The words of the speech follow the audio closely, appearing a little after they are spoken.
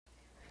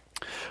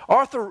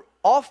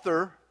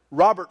Author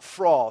Robert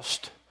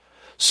Frost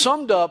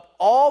summed up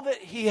all that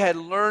he had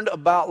learned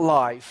about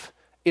life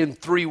in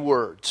 3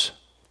 words.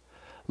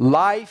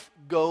 Life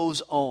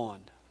goes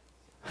on.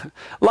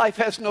 Life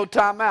has no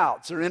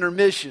timeouts or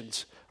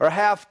intermissions or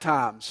half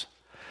times.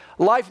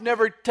 Life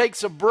never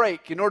takes a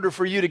break in order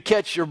for you to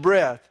catch your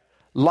breath.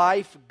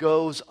 Life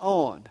goes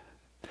on.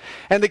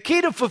 And the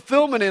key to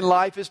fulfillment in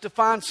life is to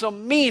find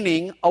some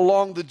meaning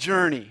along the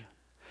journey.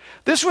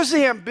 This was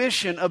the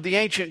ambition of the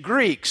ancient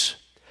Greeks.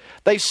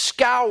 They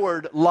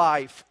scoured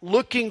life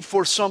looking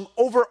for some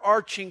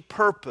overarching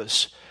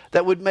purpose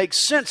that would make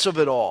sense of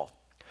it all.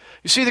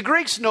 You see, the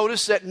Greeks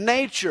noticed that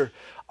nature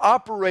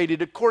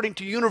operated according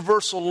to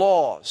universal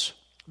laws.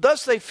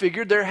 Thus, they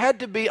figured there had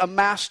to be a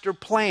master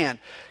plan,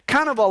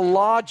 kind of a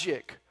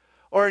logic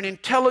or an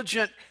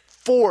intelligent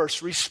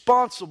force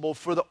responsible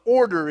for the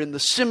order and the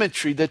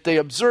symmetry that they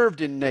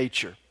observed in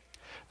nature.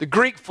 The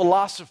Greek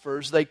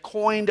philosophers, they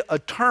coined a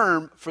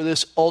term for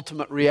this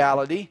ultimate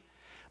reality.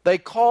 They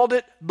called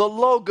it the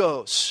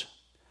Logos,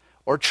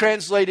 or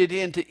translated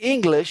into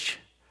English,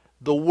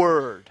 the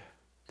Word.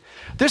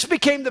 This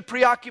became the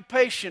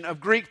preoccupation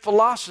of Greek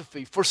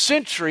philosophy for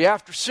century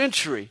after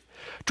century,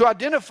 to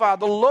identify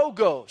the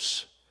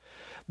Logos,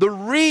 the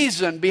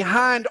reason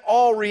behind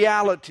all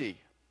reality.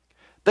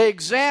 They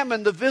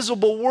examined the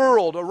visible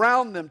world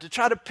around them to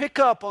try to pick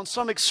up on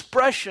some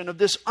expression of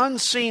this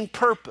unseen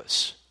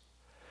purpose.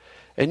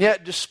 And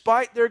yet,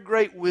 despite their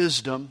great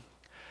wisdom,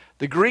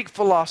 the Greek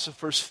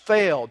philosophers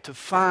failed to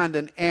find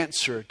an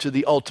answer to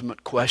the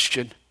ultimate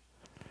question.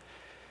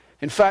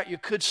 In fact, you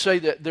could say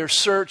that their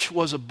search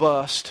was a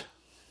bust.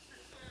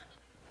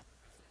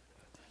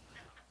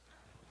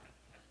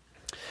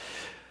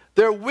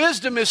 Their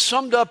wisdom is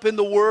summed up in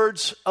the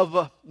words of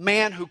a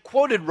man who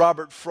quoted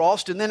Robert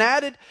Frost and then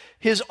added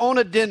his own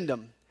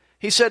addendum.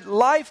 He said,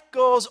 "Life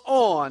goes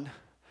on,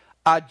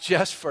 I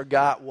just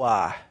forgot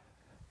why."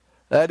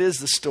 That is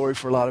the story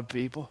for a lot of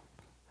people.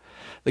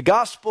 The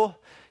gospel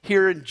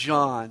here in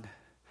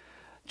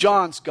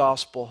John's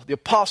gospel, the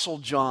Apostle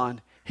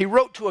John, he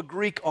wrote to a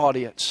Greek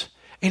audience,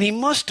 and he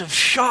must have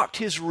shocked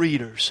his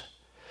readers.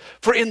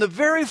 For in the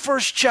very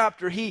first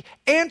chapter, he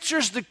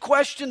answers the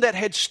question that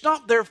had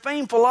stumped their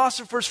famed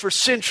philosophers for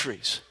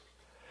centuries.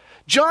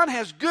 John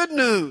has good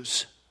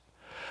news.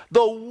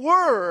 The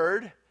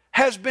Word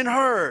has been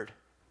heard.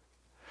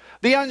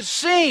 The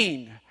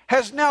unseen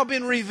has now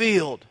been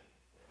revealed.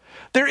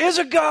 There is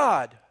a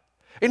God,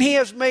 and He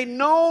has made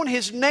known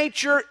His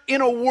nature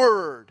in a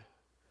word.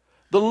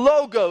 The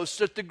Logos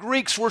that the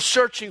Greeks were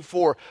searching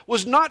for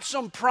was not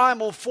some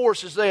primal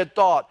force as they had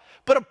thought,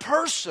 but a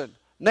person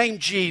named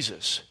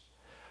Jesus.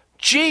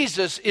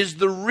 Jesus is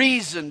the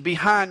reason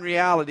behind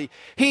reality.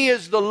 He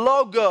is the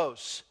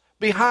Logos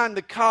behind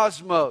the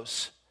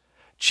cosmos.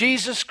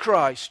 Jesus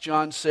Christ,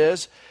 John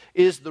says,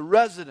 is the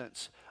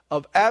residence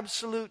of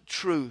absolute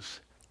truth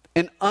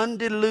and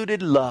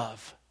undiluted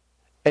love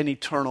and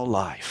eternal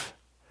life.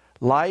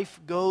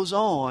 Life goes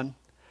on,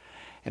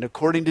 and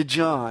according to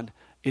John,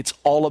 it's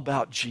all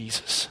about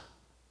Jesus.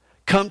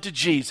 Come to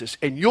Jesus,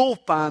 and you'll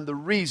find the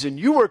reason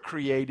you were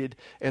created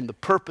and the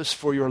purpose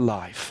for your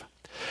life.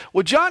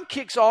 Well, John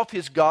kicks off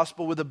his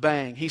gospel with a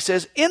bang. He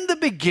says, "In the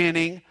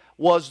beginning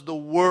was the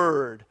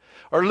Word,"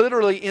 or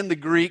literally in the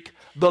Greek,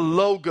 the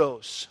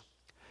Logos.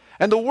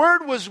 "And the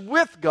Word was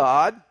with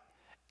God,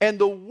 and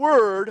the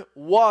Word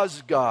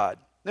was God."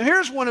 Now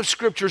here's one of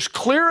Scripture's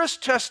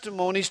clearest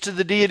testimonies to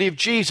the deity of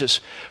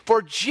Jesus.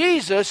 For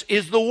Jesus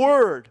is the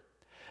Word.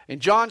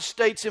 And John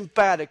states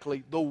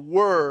emphatically, the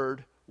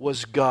Word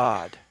was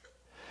God.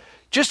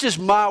 Just as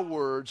my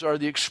words are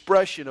the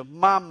expression of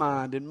my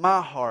mind and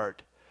my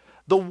heart,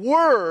 the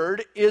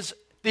Word is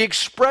the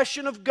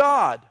expression of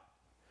God.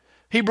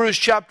 Hebrews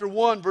chapter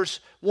 1, verse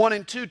 1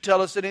 and 2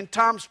 tell us that in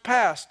times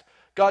past,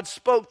 God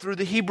spoke through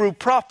the Hebrew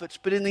prophets,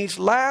 but in these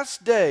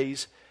last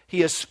days,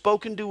 He has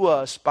spoken to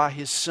us by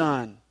His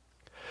Son.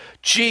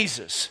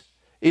 Jesus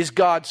is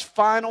God's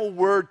final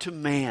word to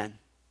man.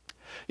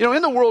 You know,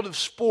 in the world of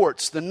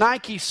sports, the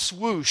Nike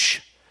swoosh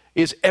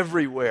is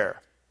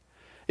everywhere.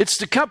 It's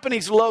the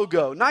company's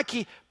logo.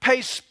 Nike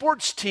pays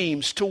sports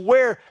teams to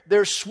wear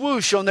their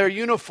swoosh on their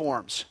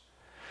uniforms.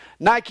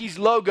 Nike's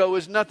logo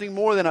is nothing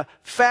more than a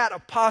fat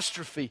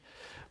apostrophe,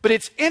 but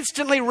it's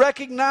instantly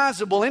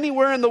recognizable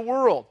anywhere in the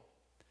world.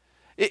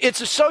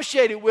 It's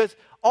associated with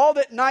all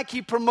that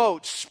Nike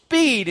promotes,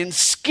 speed and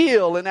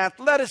skill and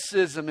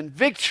athleticism and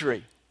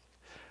victory.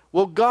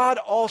 Well, God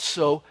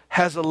also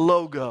has a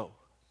logo.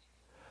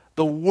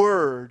 The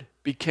Word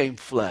became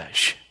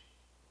flesh.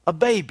 A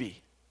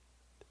baby.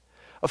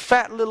 A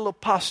fat little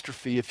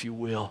apostrophe, if you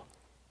will,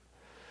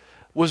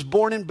 was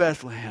born in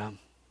Bethlehem.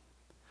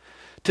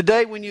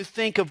 Today, when you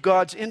think of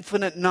God's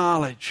infinite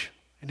knowledge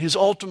and His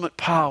ultimate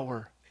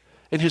power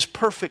and His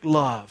perfect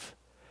love,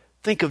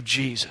 think of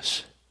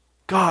Jesus,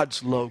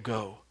 God's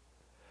logo.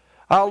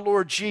 Our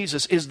Lord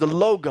Jesus is the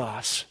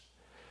Logos.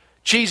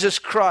 Jesus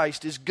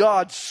Christ is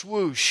God's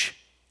swoosh.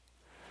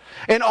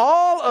 And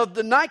all of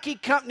the Nike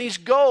company's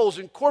goals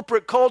in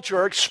corporate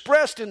culture are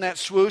expressed in that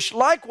swoosh.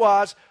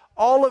 Likewise,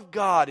 all of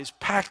God is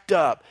packed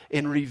up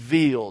and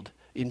revealed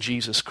in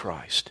Jesus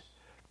Christ.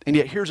 And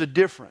yet here's a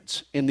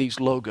difference in these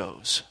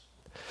logos.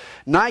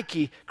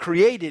 Nike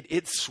created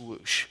its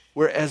swoosh,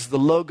 whereas the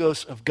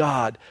logos of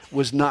God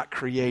was not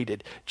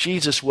created.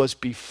 Jesus was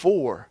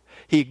before.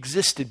 He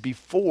existed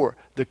before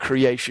the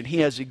creation. He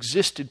has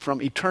existed from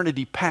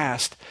eternity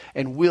past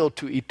and will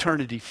to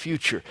eternity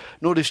future.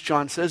 Notice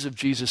John says of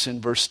Jesus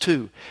in verse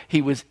 2,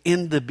 He was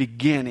in the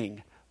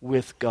beginning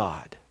with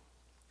God.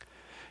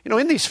 You know,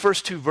 in these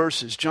first two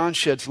verses, John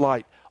sheds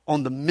light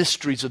on the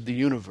mysteries of the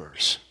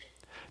universe.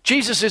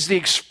 Jesus is the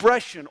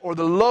expression or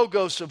the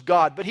logos of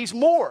God, but He's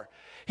more.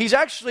 He's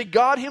actually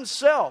God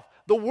Himself.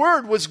 The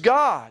Word was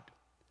God.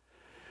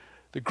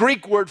 The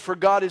Greek word for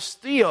God is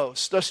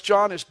theos. Thus,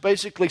 John is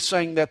basically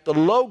saying that the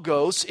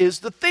logos is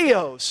the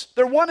theos.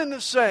 They're one and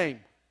the same.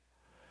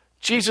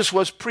 Jesus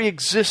was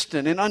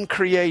pre-existent and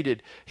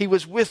uncreated. He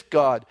was with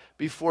God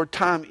before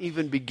time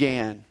even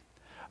began.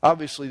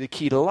 Obviously, the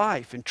key to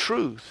life and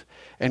truth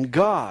and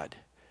God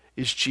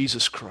is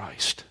Jesus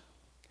Christ.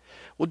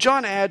 Well,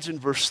 John adds in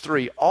verse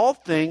 3, all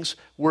things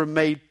were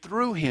made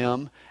through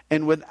Him,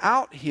 and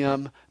without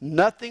Him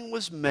nothing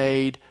was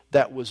made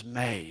that was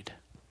made.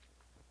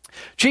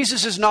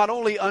 Jesus is not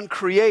only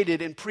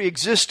uncreated and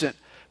pre-existent,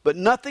 but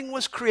nothing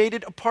was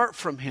created apart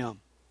from Him.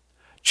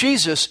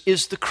 Jesus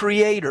is the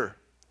Creator.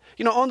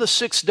 You know, on the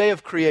sixth day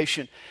of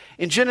creation,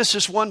 in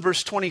Genesis 1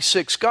 verse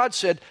 26, God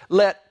said,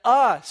 let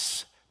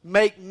us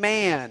make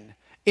man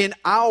in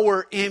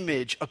our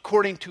image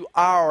according to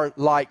our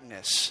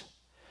likeness.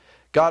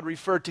 God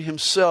referred to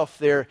Himself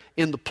there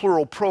in the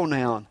plural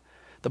pronoun.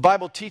 The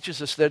Bible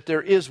teaches us that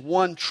there is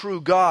one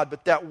true God,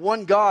 but that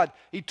one God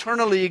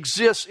eternally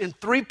exists in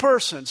three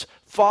persons,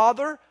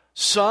 Father,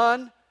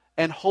 Son,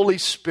 and Holy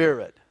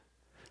Spirit.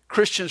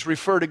 Christians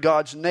refer to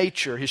God's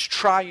nature, His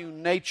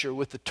triune nature,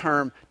 with the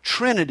term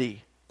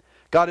Trinity.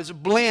 God is a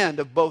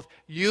blend of both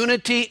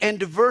unity and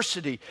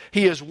diversity.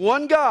 He is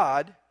one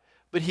God,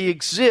 but He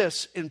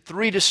exists in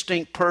three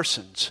distinct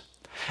persons.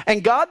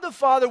 And God the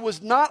Father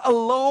was not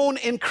alone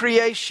in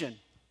creation.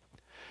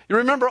 You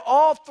remember,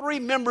 all three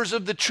members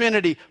of the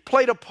Trinity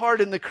played a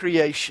part in the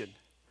creation.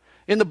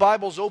 In the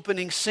Bible's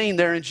opening scene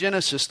there in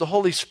Genesis, the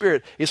Holy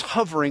Spirit is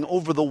hovering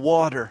over the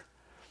water.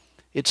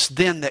 It's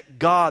then that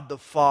God the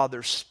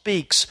Father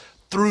speaks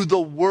through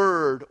the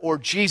Word, or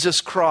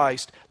Jesus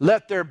Christ,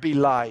 let there be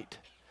light.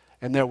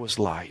 And there was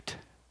light.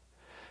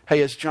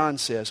 Hey, as John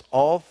says,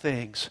 all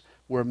things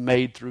were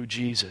made through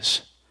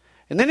Jesus.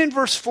 And then in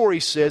verse 4 he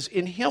says,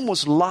 in Him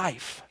was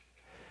life,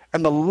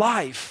 and the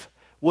life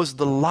was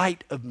the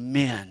light of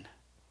men.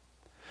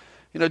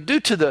 You know, due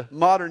to the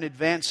modern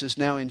advances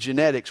now in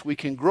genetics, we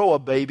can grow a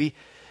baby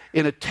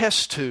in a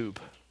test tube.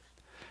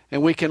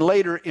 And we can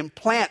later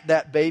implant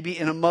that baby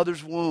in a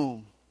mother's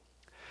womb.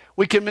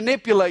 We can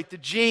manipulate the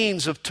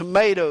genes of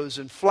tomatoes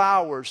and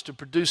flowers to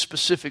produce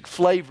specific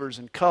flavors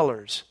and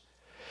colors.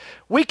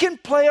 We can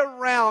play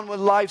around with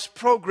life's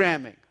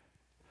programming,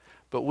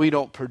 but we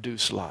don't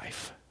produce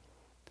life.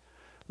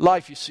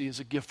 Life, you see, is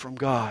a gift from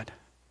God.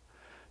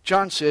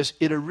 John says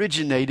it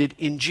originated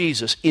in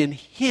Jesus. In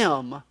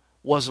Him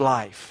was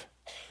life.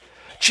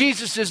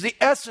 Jesus is the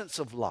essence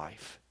of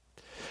life.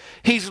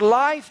 He's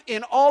life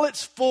in all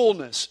its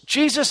fullness.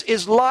 Jesus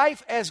is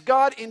life as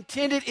God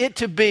intended it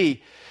to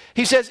be.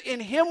 He says,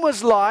 in Him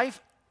was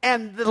life,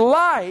 and the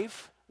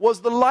life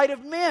was the light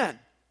of men.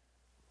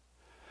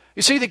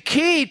 You see, the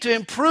key to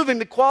improving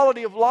the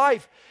quality of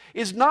life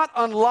is not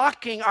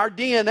unlocking our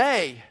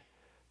DNA,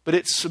 but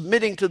it's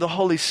submitting to the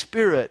Holy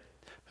Spirit,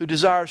 who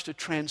desires to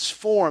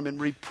transform and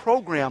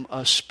reprogram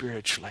us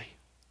spiritually.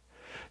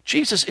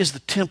 Jesus is the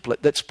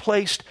template that's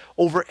placed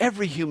over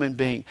every human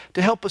being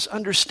to help us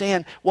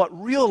understand what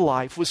real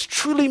life was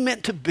truly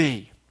meant to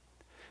be.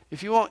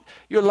 If you want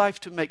your life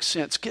to make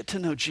sense, get to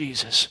know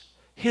Jesus.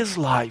 His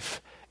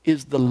life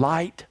is the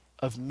light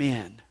of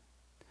men.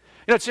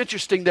 You know, it's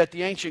interesting that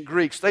the ancient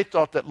Greeks, they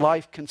thought that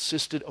life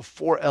consisted of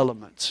four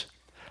elements: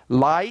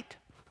 light,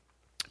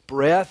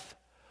 breath,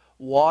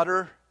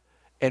 water,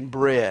 and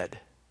bread.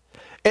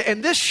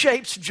 And this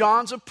shapes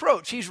John's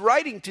approach. He's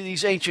writing to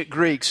these ancient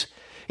Greeks.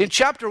 In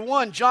chapter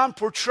 1, John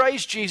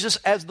portrays Jesus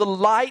as the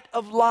light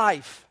of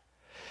life.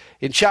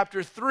 In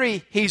chapter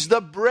 3, He's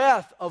the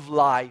breath of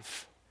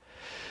life.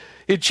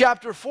 In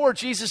chapter 4,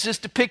 Jesus is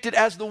depicted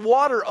as the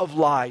water of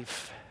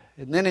life.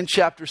 And then in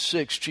chapter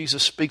 6,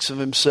 Jesus speaks of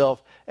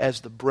Himself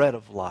as the bread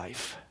of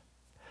life.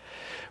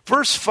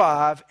 Verse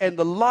 5, and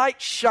the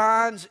light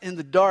shines in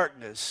the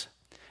darkness,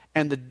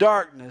 and the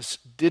darkness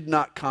did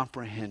not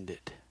comprehend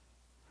it.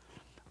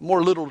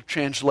 More literal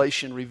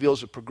translation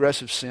reveals a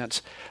progressive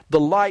sense. The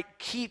light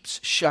keeps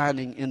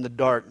shining in the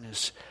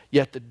darkness,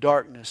 yet the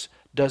darkness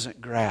doesn't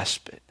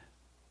grasp it.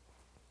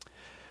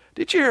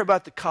 Did you hear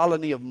about the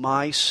colony of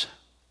mice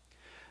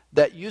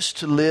that used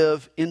to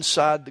live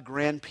inside the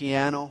grand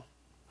piano?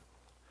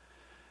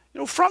 You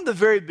know, from the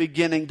very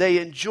beginning, they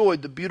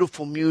enjoyed the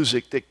beautiful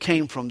music that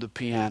came from the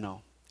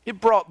piano.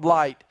 It brought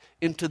light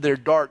into their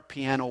dark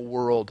piano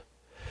world.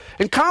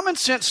 And common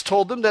sense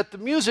told them that the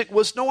music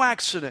was no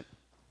accident.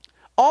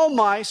 All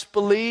mice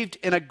believed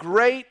in a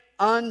great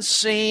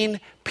unseen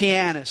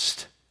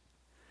pianist.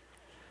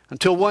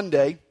 Until one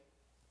day,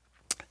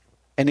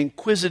 an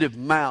inquisitive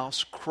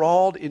mouse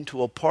crawled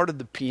into a part of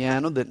the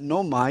piano that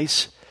no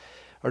mouse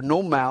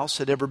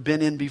had ever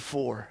been in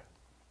before.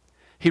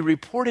 He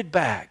reported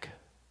back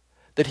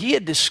that he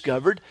had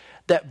discovered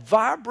that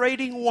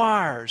vibrating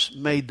wires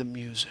made the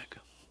music.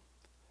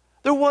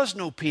 There was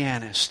no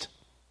pianist.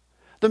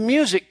 The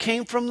music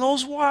came from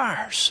those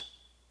wires.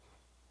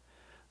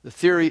 That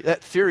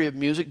theory of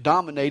music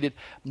dominated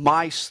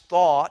mice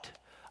thought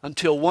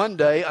until one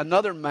day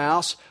another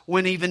mouse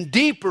went even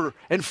deeper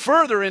and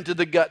further into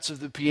the guts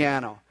of the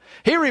piano.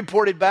 He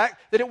reported back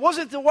that it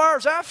wasn't the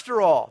wires after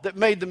all that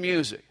made the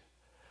music,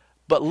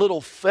 but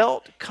little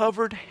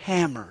felt-covered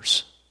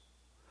hammers.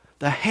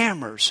 The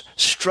hammers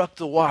struck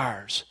the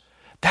wires.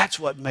 That's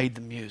what made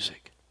the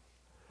music.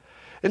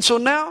 And so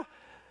now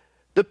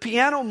the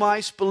piano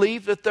mice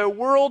believe that their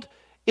world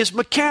is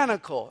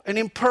mechanical and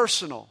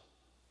impersonal.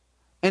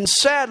 And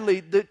sadly,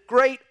 the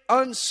great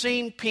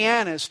unseen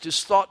pianist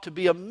is thought to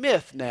be a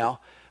myth now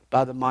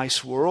by the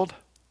mice world.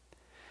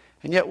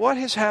 And yet what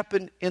has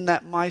happened in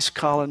that mice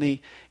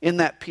colony, in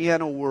that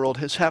piano world,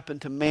 has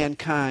happened to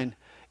mankind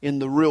in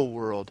the real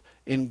world,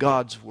 in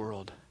God's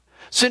world.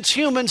 Since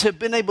humans have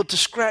been able to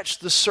scratch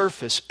the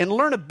surface and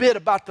learn a bit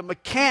about the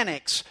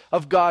mechanics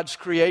of God's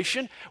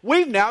creation,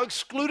 we've now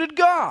excluded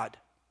God.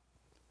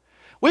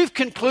 We've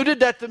concluded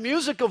that the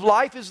music of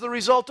life is the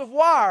result of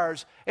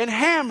wires and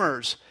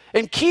hammers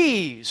and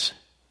keys.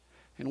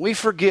 And we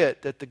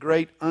forget that the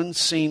great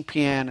unseen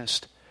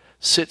pianist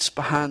sits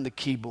behind the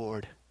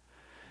keyboard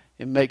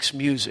and makes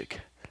music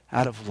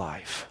out of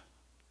life.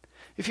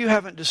 If you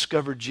haven't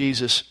discovered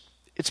Jesus,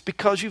 it's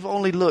because you've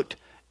only looked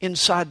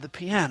inside the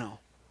piano.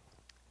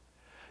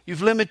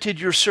 You've limited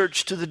your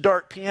search to the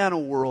dark piano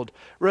world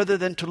rather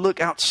than to look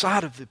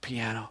outside of the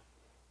piano.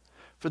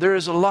 For there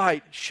is a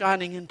light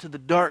shining into the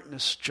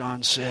darkness,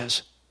 John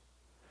says.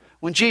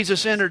 When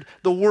Jesus entered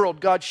the world,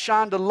 God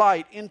shined a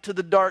light into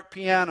the dark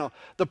piano.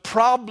 The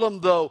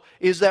problem, though,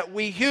 is that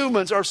we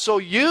humans are so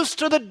used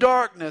to the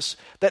darkness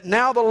that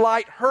now the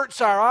light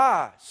hurts our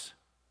eyes.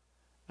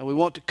 And we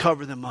want to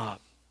cover them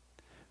up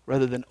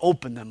rather than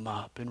open them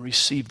up and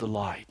receive the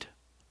light.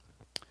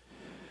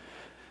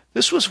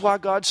 This was why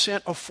God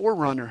sent a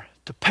forerunner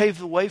to pave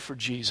the way for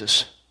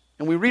Jesus.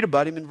 And we read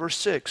about him in verse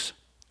 6.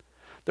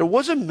 There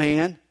was a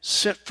man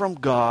sent from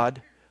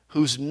God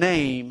whose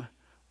name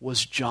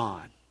was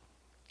John.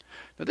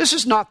 Now, this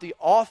is not the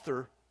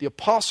author, the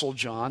Apostle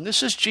John.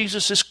 This is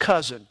Jesus'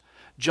 cousin,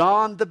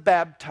 John the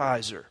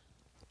Baptizer.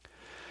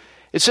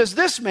 It says,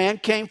 this man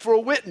came for a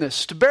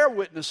witness, to bear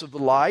witness of the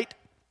light,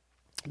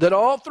 that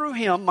all through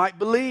him might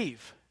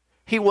believe.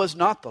 He was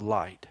not the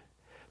light,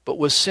 but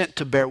was sent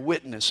to bear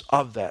witness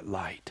of that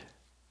light.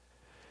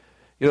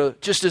 You know,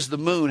 just as the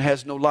moon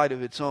has no light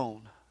of its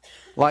own,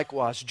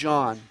 likewise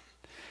John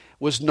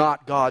was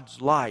not God's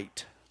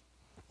light.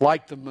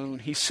 Like the moon,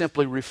 he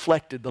simply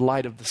reflected the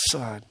light of the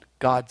sun,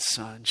 God's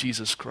Son,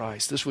 Jesus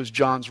Christ. This was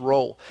John's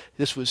role.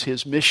 This was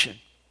his mission.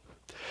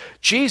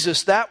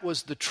 Jesus, that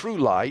was the true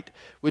light,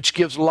 which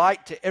gives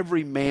light to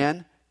every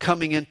man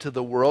coming into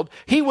the world.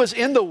 He was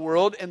in the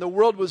world, and the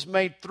world was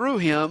made through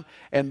him,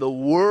 and the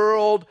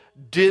world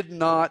did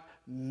not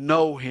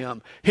know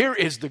him. Here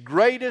is the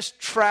greatest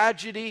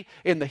tragedy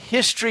in the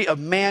history of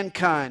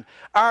mankind.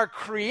 Our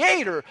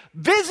Creator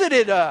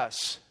visited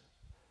us,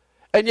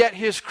 and yet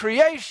his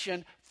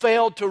creation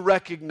failed to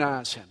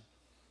recognize him.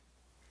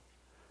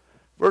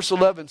 Verse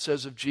 11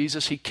 says of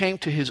Jesus, he came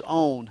to his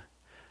own,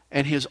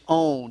 and his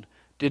own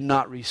did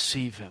not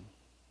receive him.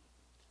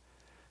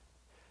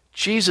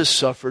 Jesus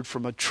suffered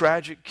from a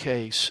tragic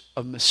case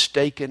of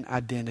mistaken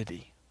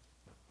identity.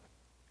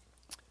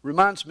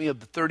 Reminds me of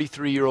the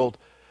 33-year-old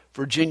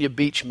Virginia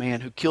Beach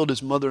man who killed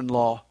his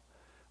mother-in-law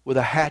with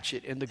a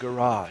hatchet in the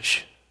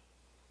garage.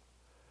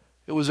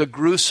 It was a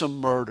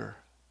gruesome murder.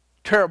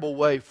 Terrible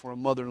way for a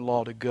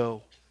mother-in-law to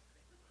go.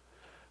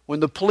 When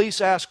the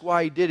police asked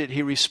why he did it,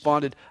 he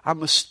responded, I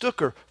mistook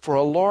her for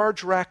a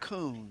large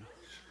raccoon.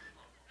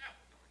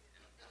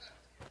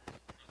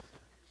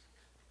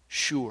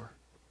 Sure.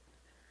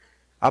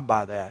 I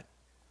buy that.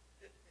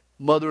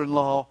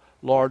 Mother-in-law,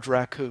 large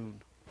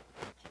raccoon.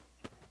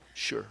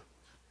 Sure.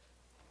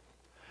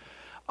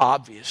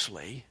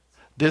 Obviously,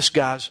 this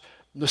guy's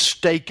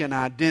mistaken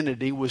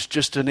identity was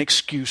just an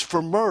excuse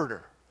for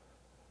murder.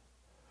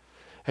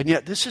 And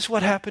yet this is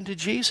what happened to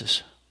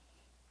Jesus.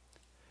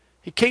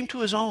 He came to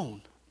his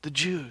own, the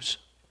Jews.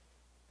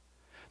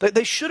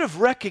 They should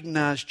have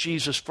recognized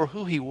Jesus for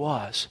who he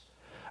was.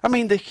 I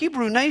mean, the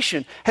Hebrew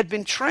nation had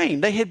been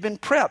trained. They had been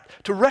prepped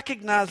to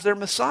recognize their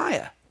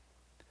Messiah.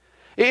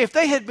 If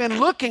they had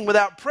been looking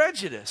without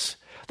prejudice,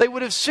 they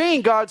would have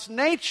seen God's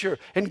nature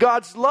and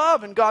God's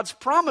love and God's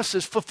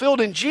promises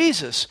fulfilled in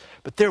Jesus.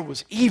 But there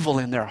was evil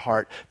in their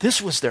heart.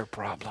 This was their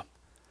problem.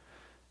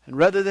 And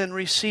rather than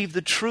receive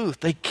the truth,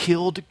 they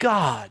killed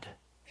God.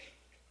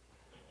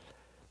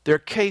 Their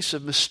case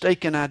of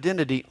mistaken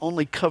identity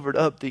only covered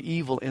up the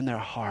evil in their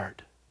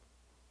heart.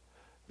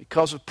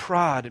 Because of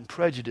pride and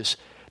prejudice,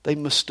 They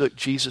mistook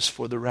Jesus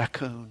for the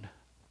raccoon.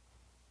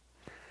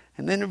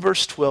 And then in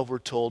verse 12 we're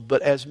told,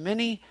 but as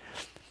many,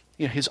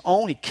 his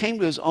own, he came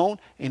to his own,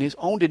 and his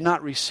own did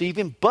not receive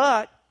him.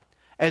 But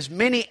as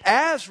many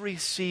as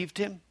received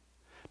him,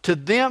 to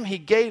them he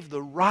gave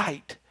the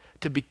right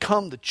to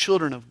become the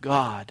children of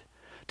God,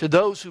 to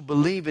those who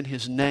believe in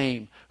his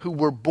name, who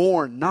were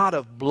born not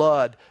of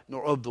blood,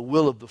 nor of the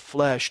will of the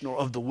flesh, nor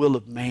of the will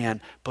of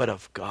man, but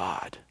of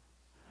God.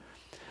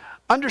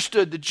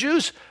 Understood, the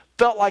Jews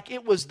felt like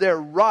it was their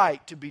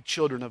right to be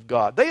children of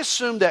God. They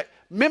assumed that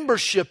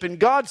membership in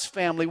God's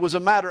family was a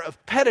matter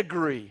of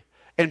pedigree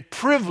and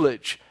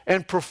privilege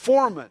and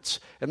performance.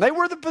 And they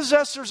were the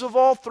possessors of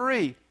all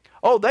three.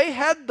 Oh, they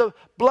had the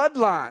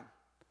bloodline.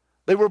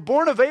 They were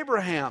born of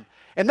Abraham.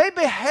 And they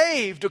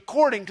behaved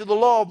according to the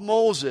law of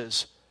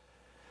Moses.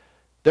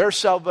 Their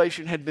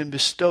salvation had been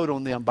bestowed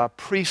on them by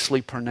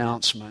priestly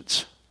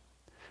pronouncements.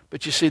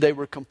 But you see, they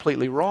were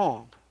completely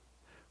wrong.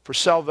 For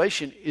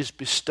salvation is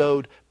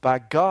bestowed by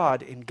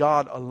God and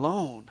God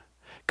alone.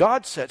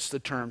 God sets the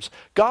terms.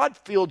 God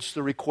fields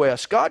the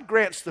request. God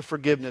grants the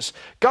forgiveness.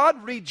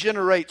 God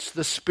regenerates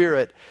the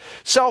spirit.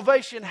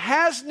 Salvation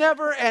has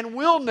never and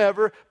will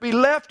never be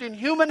left in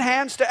human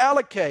hands to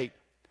allocate.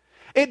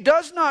 It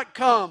does not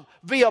come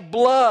via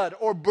blood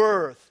or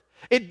birth.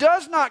 It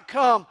does not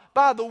come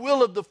by the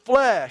will of the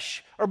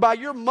flesh or by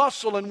your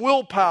muscle and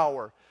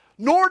willpower.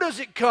 Nor does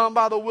it come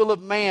by the will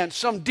of man,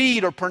 some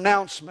deed or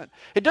pronouncement.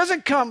 It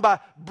doesn't come by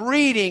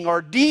breeding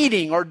or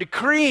deeding or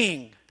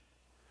decreeing.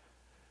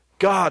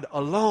 God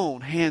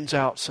alone hands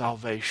out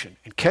salvation.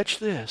 And catch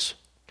this,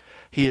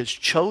 he has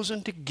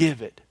chosen to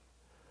give it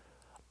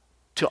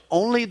to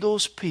only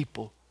those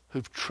people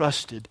who've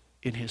trusted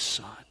in his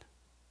Son.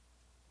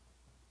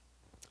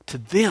 To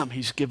them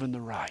he's given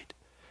the right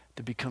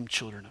to become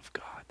children of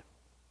God.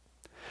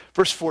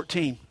 Verse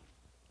 14,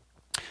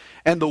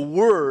 and the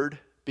Word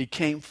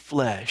became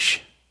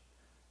flesh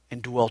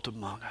and dwelt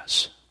among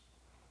us.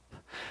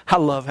 I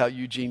love how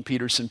Eugene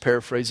Peterson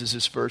paraphrases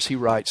this verse. He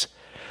writes,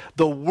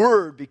 the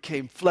Word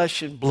became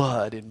flesh and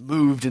blood and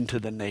moved into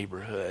the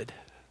neighborhood.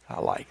 I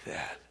like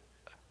that.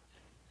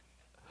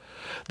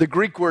 The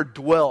Greek word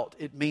dwelt,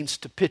 it means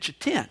to pitch a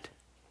tent.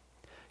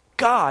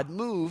 God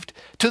moved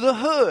to the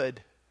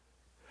hood.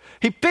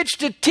 He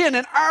pitched a tent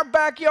in our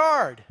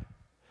backyard.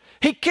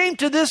 He came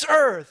to this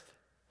earth.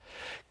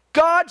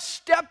 God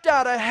stepped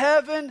out of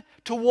heaven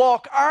to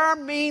walk our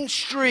mean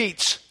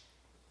streets.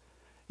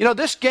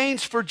 This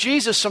gains for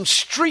Jesus some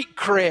street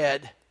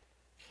cred.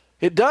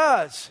 It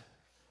does.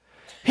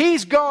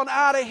 He's gone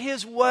out of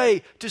his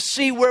way to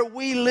see where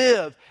we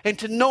live and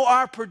to know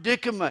our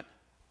predicament.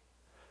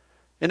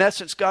 In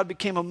essence, God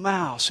became a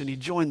mouse and he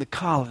joined the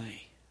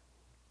colony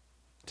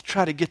to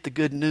try to get the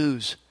good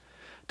news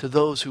to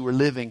those who were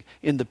living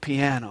in the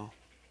piano.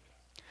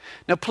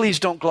 Now, please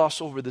don't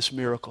gloss over this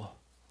miracle.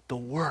 The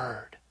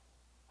Word.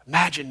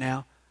 Imagine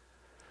now,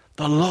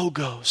 the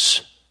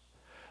Logos,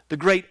 the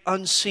great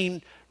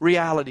unseen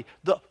reality,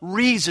 the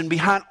reason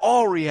behind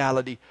all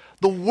reality,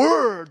 the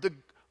Word, the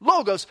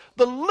Logos,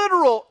 the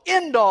literal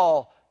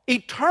end-all,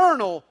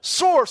 eternal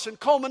source and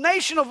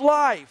culmination of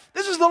life.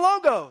 This is the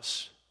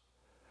Logos,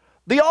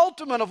 the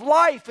ultimate of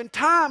life and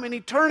time and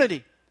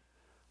eternity.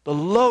 The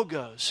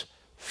Logos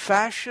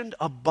fashioned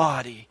a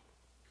body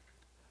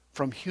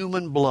from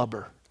human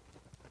blubber.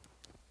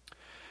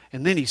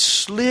 And then he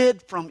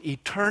slid from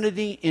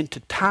eternity into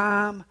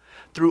time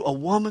through a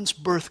woman's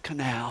birth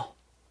canal.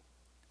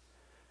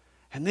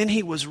 And then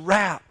he was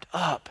wrapped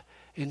up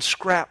in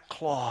scrap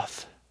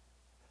cloth.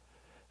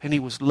 And he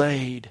was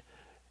laid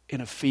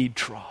in a feed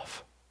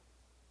trough.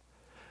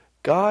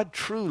 God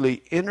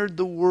truly entered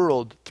the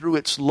world through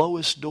its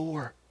lowest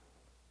door.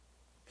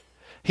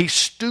 He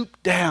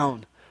stooped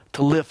down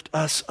to lift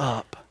us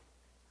up.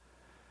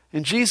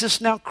 And Jesus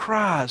now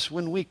cries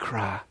when we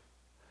cry.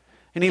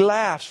 And he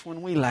laughs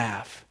when we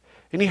laugh.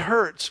 And he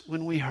hurts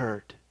when we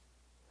hurt.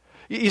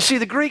 You see,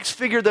 the Greeks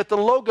figured that the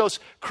Logos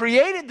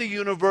created the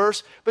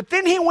universe, but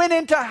then he went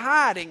into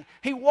hiding.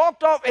 He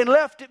walked off and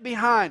left it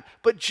behind.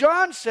 But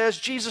John says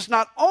Jesus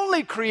not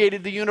only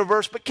created the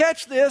universe, but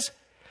catch this,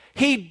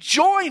 he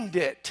joined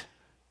it.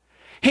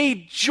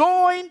 He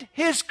joined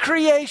his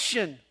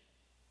creation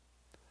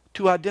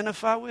to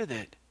identify with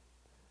it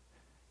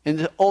and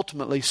to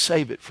ultimately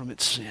save it from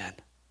its sin.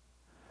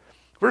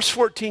 Verse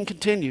 14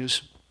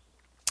 continues,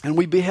 and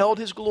we beheld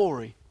his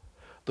glory,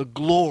 the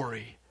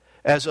glory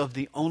as of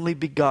the only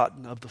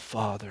begotten of the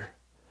Father,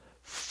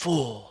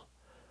 full,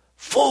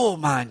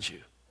 mind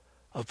you,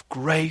 of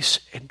grace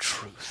and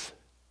truth.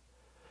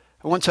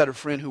 I once had a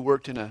friend who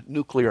worked in a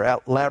nuclear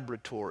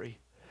laboratory,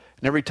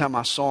 and every time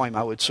I saw him,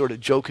 I would sort of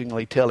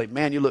jokingly tell him,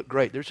 man, you look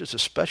great. There's just a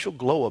special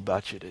glow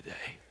about you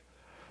today.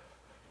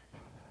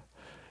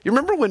 You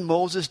remember when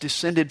Moses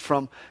descended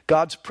from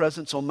God's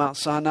presence on Mount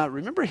Sinai?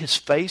 Remember his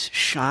face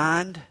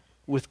shined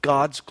with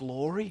God's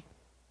glory?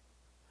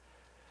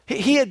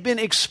 He had been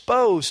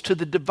exposed to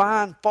the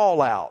divine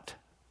fallout.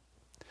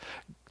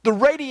 The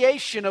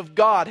radiation of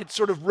God had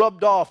sort of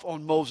rubbed off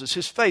on Moses.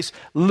 His face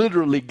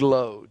literally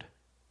glowed.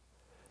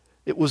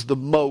 It was the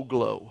Mo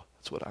glow.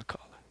 That's what I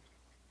call it.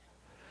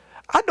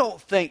 I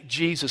don't think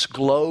Jesus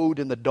glowed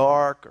in the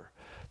dark or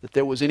that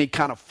there was any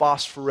kind of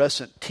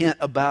phosphorescent tint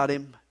about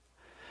him.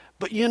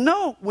 But you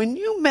know, when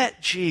you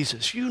met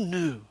Jesus, you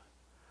knew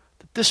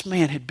that this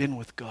man had been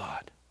with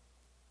God.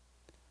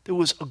 There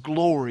was a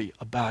glory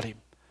about him.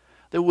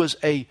 There was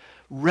a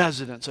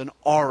resonance, an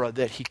aura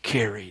that he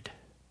carried.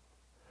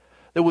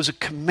 There was a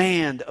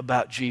command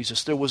about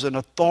Jesus. There was an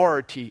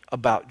authority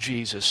about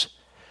Jesus.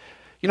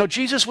 You know,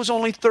 Jesus was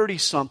only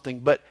 30-something,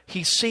 but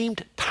he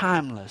seemed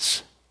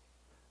timeless.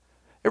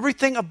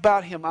 Everything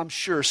about him, I'm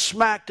sure,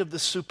 smacked of the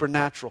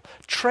supernatural.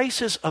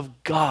 Traces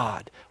of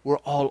God were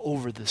all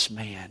over this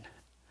man.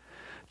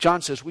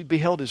 John says, we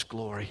beheld his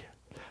glory,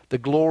 the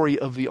glory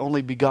of the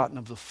only begotten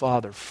of the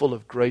Father, full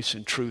of grace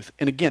and truth.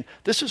 And again,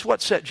 this is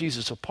what set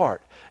Jesus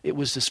apart. It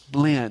was this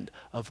blend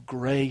of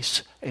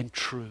grace and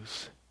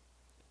truth.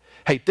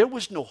 Hey, there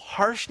was no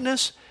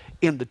harshness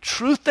in the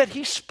truth that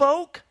he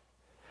spoke,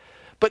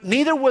 but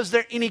neither was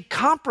there any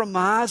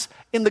compromise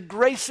in the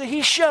grace that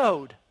he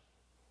showed.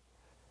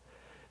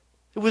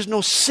 There was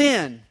no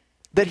sin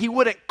that he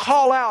wouldn't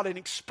call out and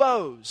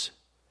expose,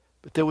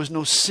 but there was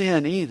no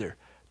sin either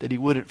that he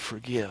wouldn't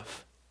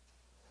forgive.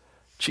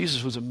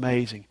 Jesus was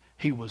amazing.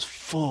 He was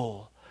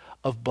full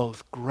of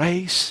both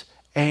grace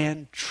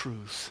and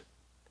truth.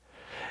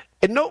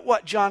 And note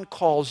what John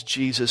calls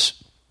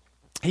Jesus.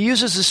 He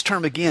uses this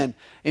term again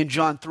in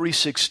John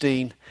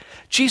 3:16.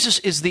 Jesus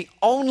is the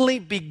only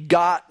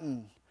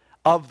begotten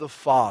of the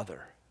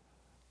Father.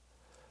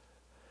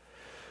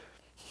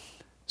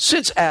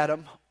 Since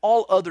Adam,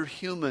 all other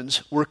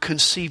humans were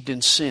conceived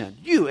in sin.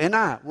 You and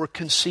I were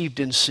conceived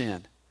in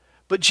sin.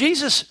 But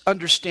Jesus,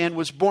 understand,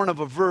 was born of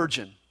a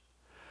virgin.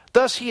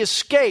 Thus he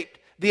escaped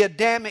the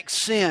Adamic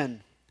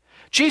sin.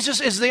 Jesus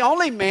is the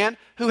only man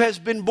who has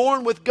been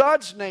born with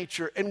God's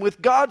nature and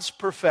with God's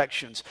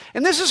perfections.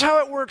 And this is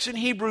how it works in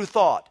Hebrew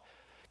thought.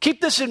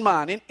 Keep this in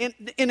mind.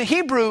 In a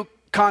Hebrew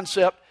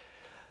concept,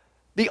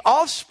 the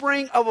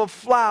offspring of a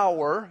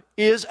flower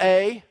is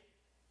a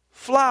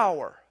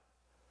flower.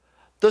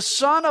 The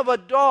son of a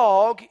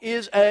dog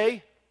is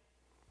a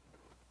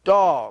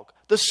dog.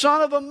 The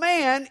son of a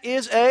man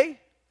is a...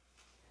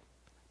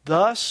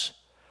 Thus,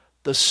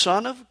 the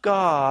Son of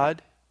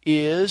God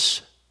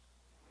is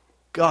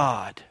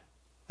God.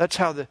 That's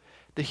how the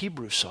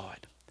Hebrews saw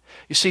it.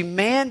 You see,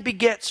 man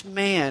begets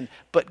man,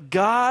 but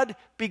God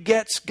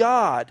begets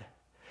God.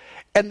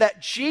 And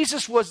that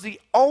Jesus was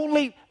the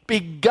only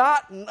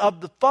begotten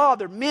of the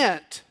Father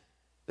meant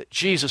that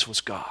Jesus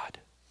was God.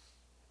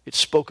 It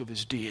spoke of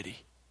his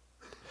deity.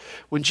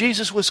 When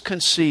Jesus was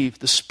conceived,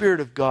 the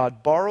Spirit of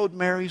God borrowed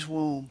Mary's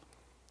womb.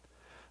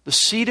 The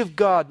seed of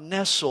God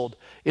nestled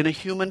in a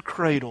human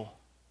cradle.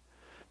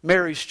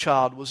 Mary's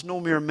child was no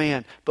mere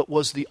man, but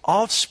was the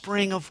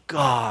offspring of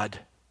God.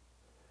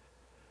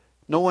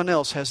 No one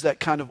else has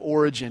that kind of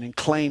origin and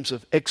claims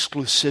of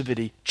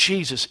exclusivity.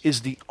 Jesus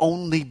is the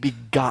only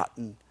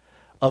begotten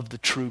of the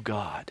true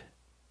God.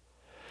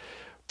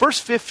 Verse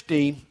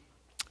 15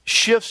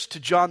 shifts to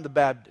John the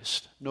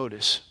Baptist.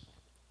 Notice.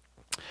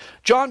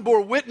 John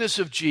bore witness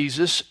of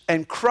Jesus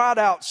and cried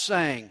out,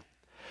 saying,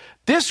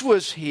 "This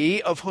was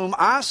he of whom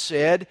I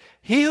said,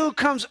 he who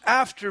comes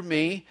after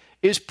me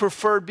is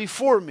preferred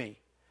before me,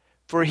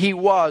 for he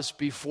was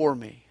before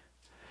me."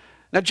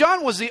 Now,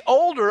 John was the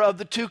older of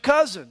the two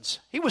cousins.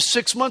 He was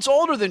 6 months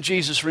older than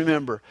Jesus,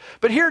 remember.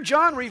 But here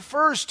John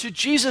refers to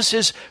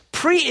Jesus'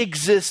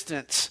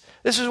 pre-existence.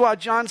 This is why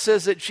John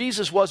says that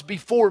Jesus was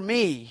before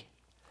me.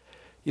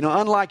 You know,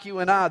 unlike you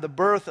and I, the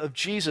birth of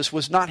Jesus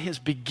was not his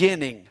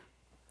beginning.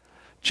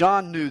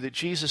 John knew that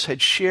Jesus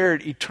had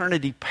shared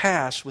eternity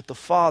past with the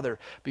Father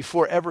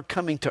before ever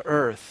coming to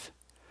earth.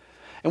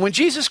 And when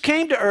Jesus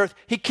came to earth,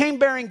 he came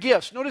bearing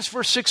gifts. Notice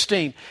verse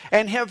 16.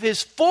 And of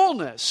his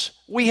fullness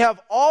we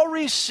have all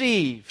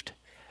received,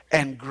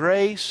 and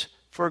grace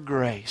for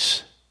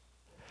grace.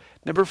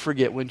 Never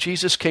forget, when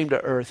Jesus came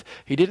to earth,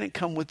 he didn't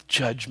come with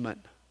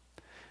judgment.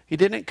 He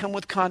didn't come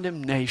with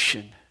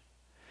condemnation.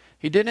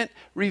 He didn't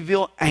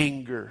reveal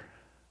anger.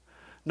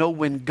 No,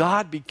 when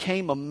God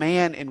became a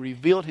man and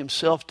revealed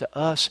himself to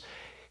us,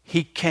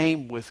 he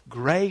came with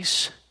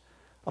grace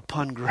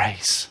upon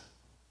grace.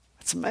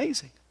 That's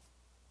amazing.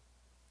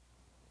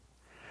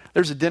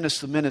 There's a Dennis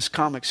the Menace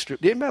comic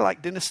strip. Did anybody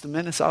like Dennis the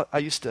Menace? I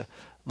used to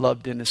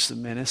love Dennis the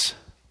Menace.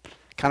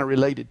 Kind of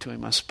related to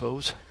him, I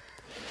suppose.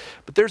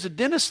 But there's a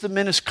Dennis the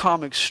Menace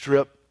comic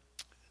strip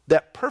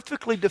that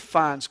perfectly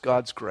defines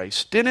God's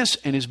grace. Dennis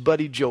and his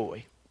buddy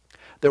Joey.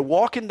 They're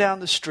walking down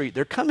the street.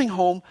 They're coming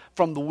home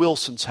from the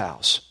Wilson's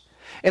house.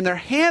 And their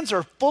hands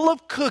are full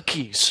of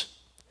cookies.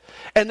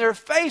 And their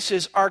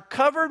faces are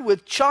covered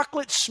with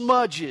chocolate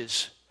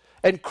smudges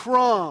and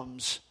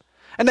crumbs.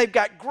 And they've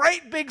got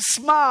great big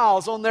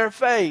smiles on their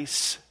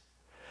face.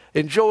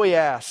 And Joey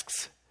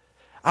asks,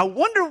 "I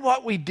wonder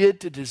what we did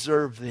to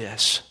deserve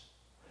this."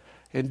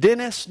 And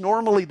Dennis,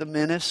 normally the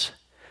menace,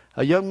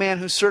 a young man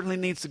who certainly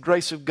needs the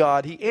grace of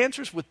God, he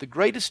answers with the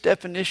greatest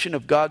definition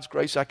of God's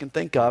grace I can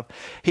think of.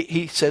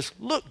 He says,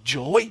 "Look,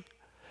 Joey,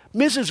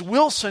 Mrs.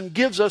 Wilson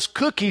gives us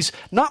cookies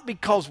not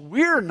because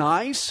we're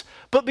nice,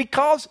 but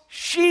because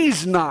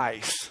she's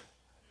nice.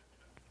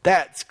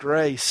 That's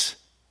grace.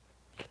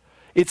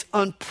 It's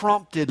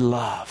unprompted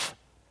love.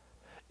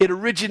 It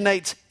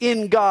originates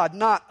in God,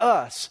 not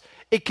us.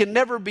 It can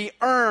never be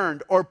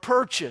earned or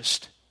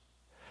purchased.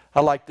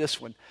 I like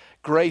this one.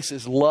 Grace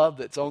is love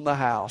that's on the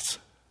house.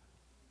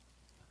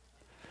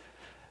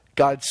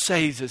 God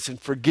saves us and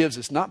forgives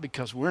us, not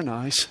because we're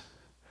nice,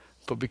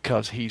 but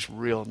because He's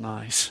real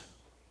nice.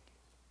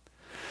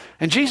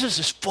 And Jesus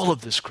is full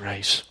of this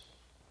grace.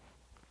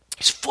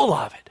 He's full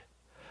of it.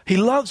 He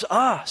loves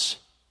us.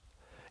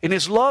 And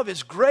His love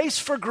is grace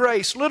for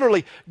grace.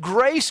 Literally,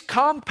 grace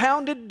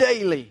compounded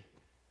daily.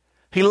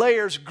 He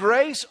layers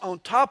grace on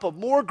top of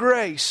more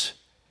grace.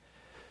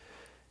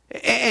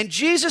 And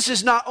Jesus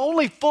is not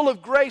only full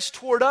of grace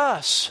toward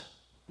us.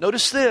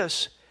 Notice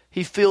this.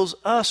 He fills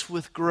us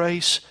with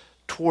grace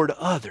toward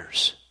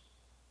others.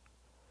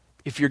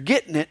 If you're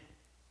getting it,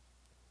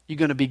 you're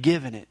going to be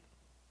given it.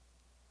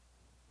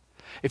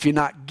 If you're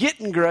not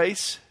getting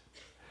grace,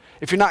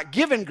 if you're not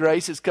giving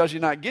grace, it's because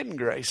you're not getting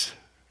grace.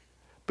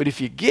 But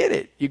if you get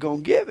it, you're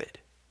going to give it.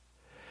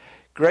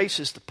 Grace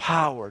is the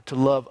power to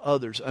love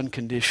others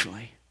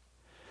unconditionally.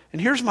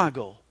 And here's my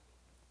goal.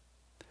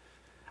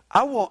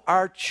 I want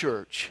our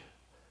church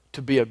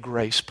to be a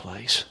grace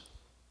place.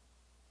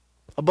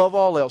 Above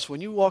all else,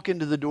 when you walk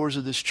into the doors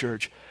of this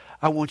church,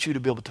 I want you to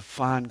be able to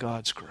find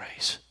God's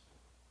grace.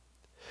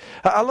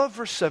 I love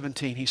verse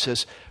 17. He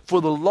says,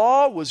 for the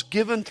law was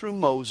given through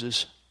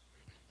Moses.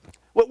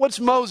 What's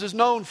Moses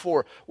known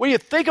for? When you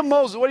think of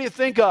Moses, what do you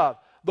think of?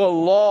 The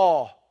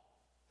law.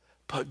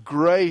 But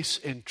grace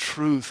and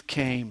truth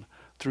came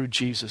through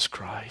Jesus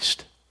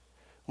Christ.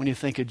 When you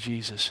think of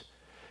Jesus,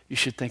 you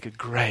should think of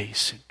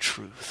grace and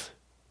truth.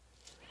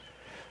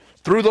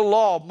 Through the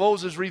law,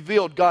 Moses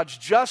revealed God's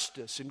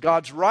justice and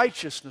God's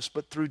righteousness,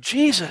 but through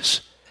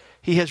Jesus,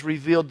 He has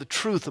revealed the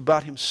truth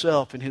about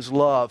Himself and His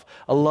love,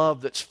 a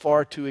love that's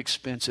far too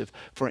expensive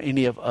for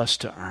any of us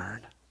to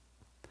earn.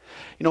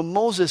 You know,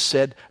 Moses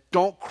said,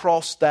 don't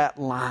cross that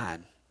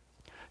line.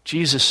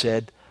 Jesus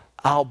said,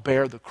 I'll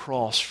bear the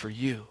cross for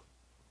you.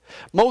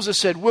 Moses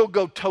said, we'll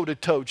go toe to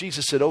toe.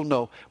 Jesus said, oh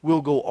no,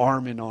 we'll go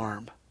arm in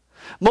arm.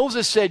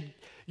 Moses said,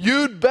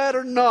 you'd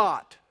better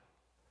not.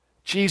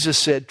 Jesus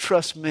said,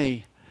 trust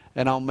me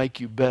and I'll make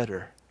you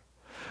better.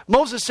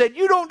 Moses said,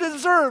 you don't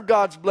deserve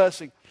God's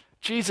blessing.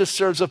 Jesus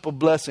serves up a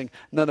blessing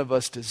none of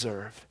us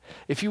deserve.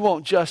 If you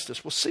want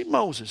justice, well, see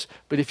Moses.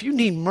 But if you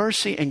need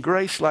mercy and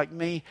grace like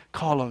me,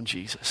 call on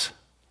Jesus.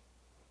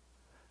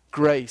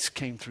 Grace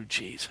came through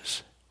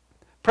Jesus.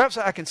 Perhaps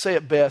I can say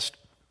it best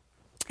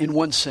in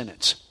one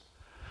sentence.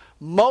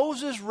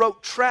 Moses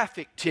wrote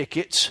traffic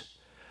tickets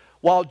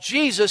while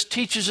Jesus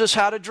teaches us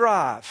how to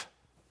drive.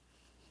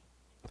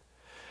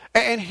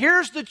 And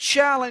here's the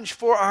challenge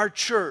for our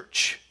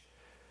church.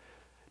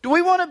 Do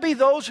we want to be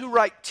those who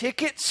write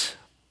tickets?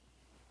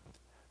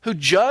 Who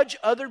judge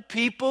other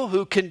people,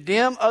 who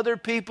condemn other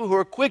people, who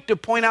are quick to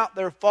point out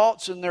their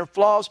faults and their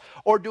flaws?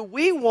 Or do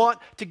we want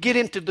to get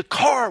into the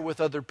car with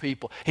other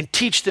people and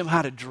teach them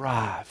how to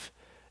drive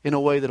in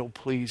a way that will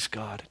please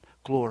God and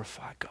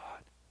glorify God?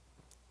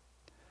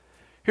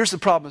 Here's the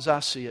problem as I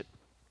see it.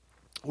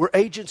 We're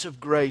agents of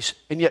grace,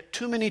 and yet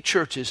too many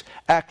churches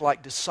act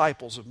like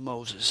disciples of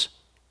Moses.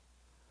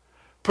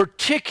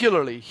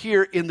 Particularly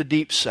here in the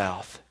Deep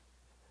South.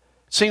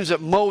 It seems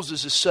that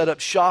Moses has set up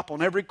shop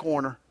on every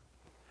corner.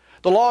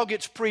 The law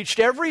gets preached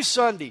every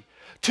Sunday.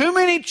 Too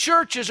many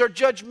churches are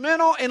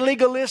judgmental and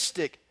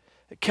legalistic.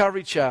 At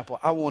Calvary Chapel,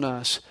 I want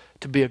us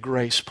to be a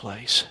grace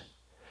place.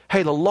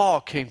 Hey, the law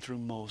came through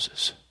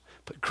Moses,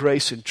 but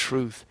grace and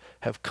truth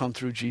have come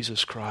through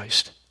Jesus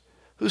Christ.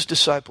 Whose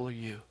disciple are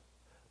you?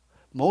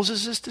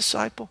 Moses'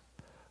 disciple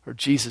or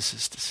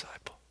Jesus'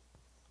 disciple?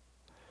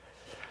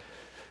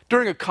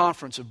 During a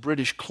conference of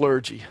British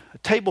clergy, a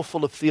table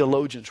full of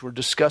theologians were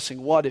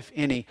discussing what, if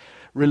any,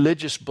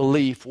 religious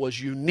belief was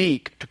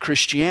unique to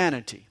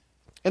Christianity.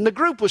 And the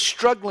group was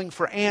struggling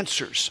for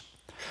answers.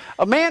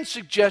 A man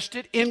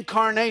suggested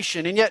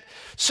incarnation, and yet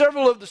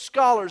several of the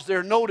scholars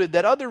there noted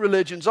that other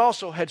religions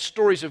also had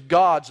stories of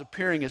gods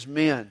appearing as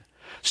men.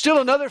 Still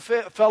another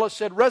fellow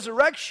said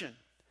resurrection,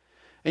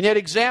 and yet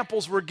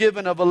examples were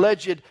given of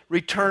alleged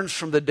returns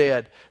from the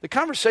dead. The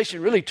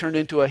conversation really turned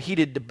into a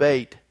heated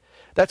debate.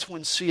 That's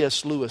when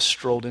C.S. Lewis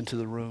strolled into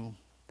the room.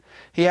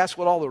 He asked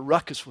what all the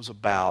ruckus was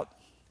about.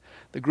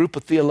 The group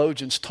of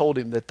theologians told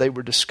him that they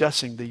were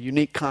discussing the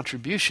unique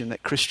contribution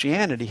that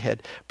Christianity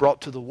had brought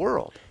to the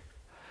world.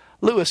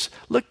 Lewis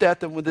looked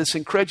at them with this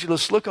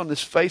incredulous look on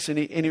his face, and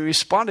he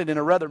responded in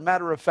a rather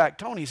matter-of-fact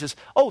tone. He says,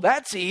 oh,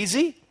 that's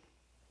easy.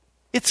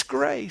 It's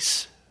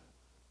grace.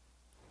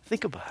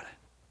 Think about it.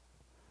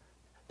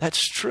 That's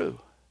true.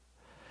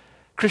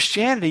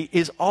 Christianity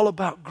is all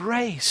about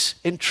grace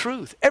and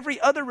truth. Every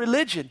other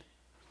religion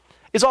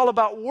is all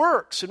about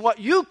works and what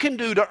you can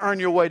do to earn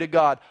your way to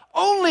God.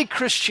 Only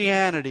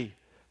Christianity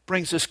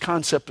brings this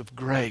concept of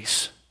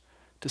grace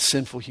to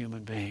sinful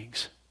human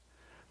beings.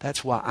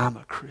 That's why I'm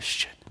a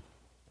Christian.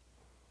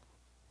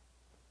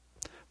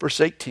 Verse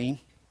 18.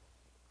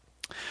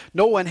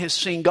 No one has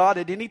seen God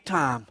at any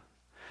time.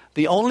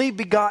 The only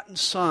begotten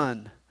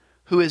Son,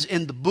 who is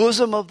in the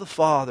bosom of the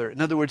Father.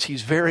 In other words,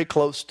 He's very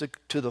close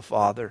to the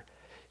Father.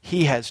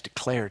 He has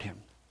declared Him.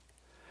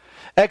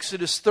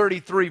 Exodus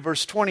 33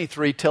 verse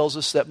 23 tells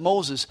us that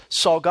Moses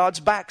saw God's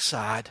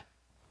backside.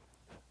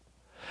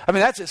 I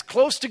mean, that's as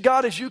close to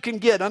God as you can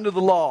get under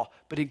the law.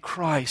 But in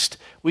Christ,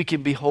 we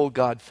can behold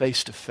God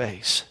face to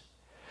face.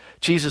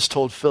 Jesus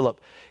told Philip,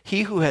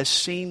 he who has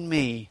seen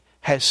me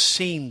has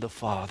seen the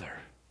Father.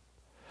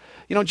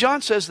 You know,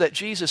 John says that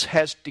Jesus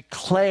has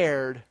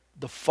declared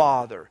the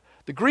Father.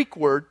 The Greek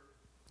word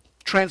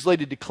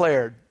translated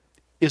declared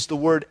is the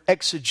word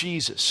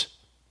exegesis,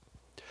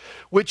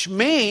 which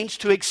means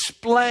to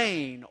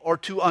explain or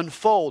to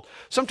unfold.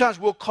 Sometimes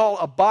we'll call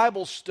a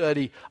Bible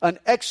study an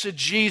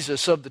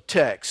exegesis of the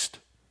text.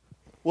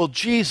 Well,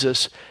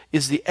 Jesus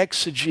is the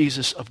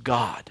exegesis of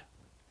God.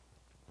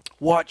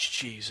 Watch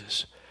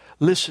Jesus.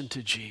 Listen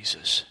to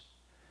Jesus.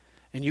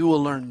 And you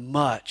will learn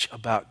much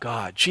about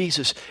God.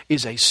 Jesus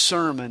is a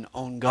sermon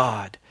on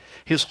God.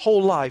 His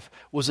whole life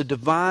was a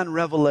divine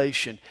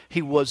revelation.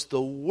 He was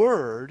the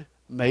Word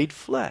made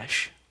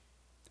flesh.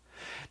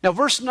 Now,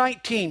 verse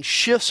 19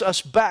 shifts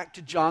us back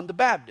to John the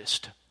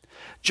Baptist.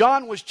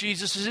 John was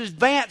Jesus'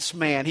 advance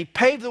man. He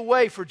paved the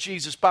way for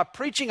Jesus by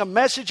preaching a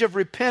message of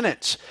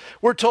repentance.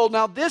 We're told,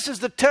 now this is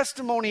the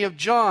testimony of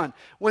John.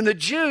 When the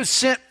Jews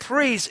sent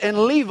priests and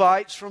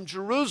Levites from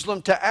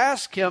Jerusalem to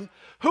ask him,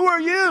 who are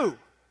you?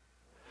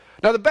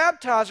 Now the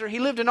baptizer, he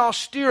lived an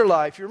austere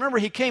life. You remember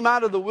he came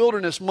out of the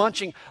wilderness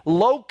munching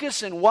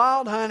locusts and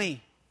wild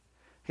honey.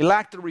 He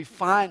lacked the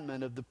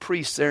refinement of the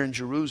priests there in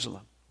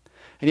Jerusalem.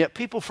 And yet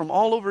people from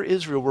all over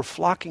Israel were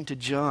flocking to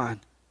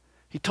John.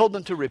 He told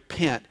them to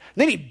repent.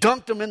 And then he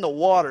dunked them in the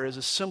water as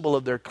a symbol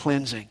of their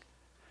cleansing.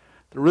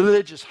 The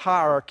religious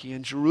hierarchy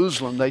in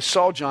Jerusalem, they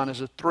saw John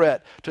as a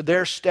threat to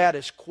their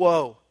status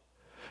quo.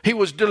 He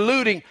was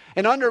diluting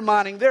and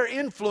undermining their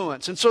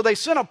influence. And so they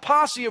sent a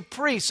posse of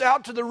priests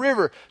out to the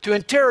river to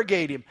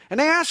interrogate him.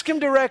 And they asked him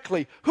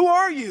directly, who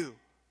are you?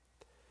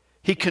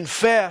 He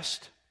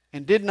confessed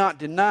and did not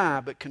deny,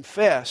 but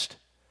confessed,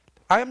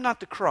 I am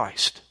not the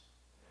Christ.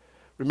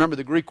 Remember,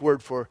 the Greek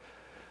word for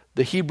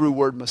the Hebrew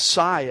word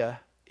Messiah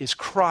is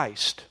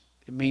Christ.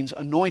 It means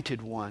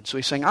anointed one. So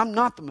he's saying, I'm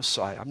not the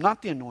Messiah. I'm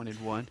not the anointed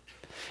one.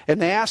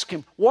 And they asked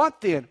him,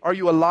 what then? Are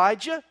you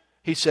Elijah?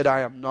 He said,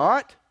 I am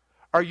not.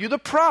 Are you the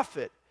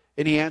prophet?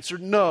 And he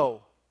answered,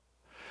 no.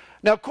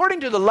 Now,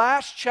 according to the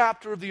last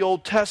chapter of the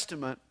Old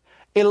Testament,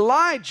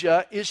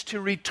 Elijah is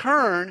to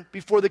return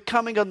before the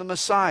coming of the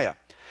Messiah.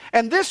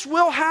 And this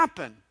will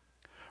happen.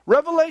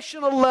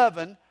 Revelation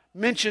 11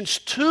 mentions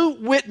two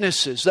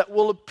witnesses that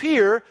will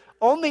appear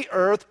on the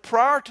earth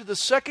prior to the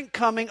second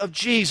coming of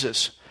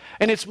Jesus.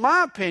 And it's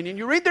my opinion,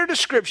 you read their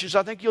descriptions,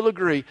 I think you'll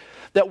agree,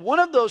 that one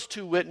of those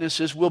two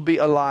witnesses will be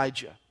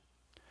Elijah.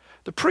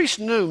 The priest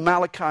knew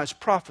Malachi's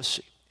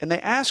prophecy. And they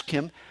asked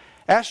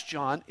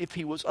John if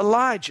he was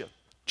Elijah.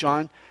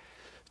 John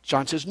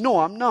says, no,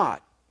 I'm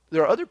not.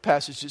 There are other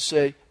passages that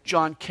say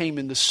John came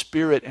in the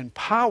spirit and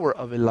power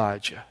of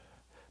Elijah,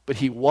 but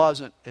he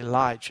wasn't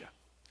Elijah.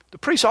 The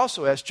priest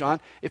also asked John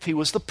if he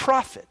was the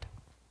prophet.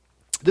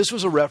 This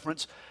was a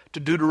reference to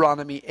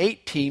Deuteronomy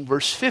 18,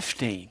 verse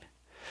 15.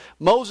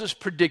 Moses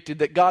predicted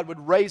that God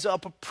would raise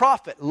up a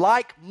prophet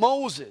like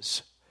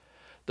Moses,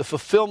 the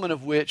fulfillment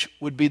of which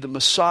would be the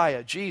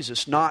Messiah,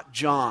 Jesus, not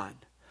John.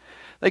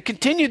 They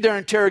continued their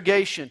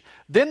interrogation.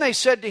 Then they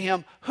said to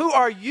him, who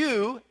are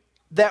you,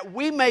 that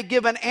we may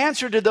give an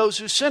answer to those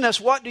who sent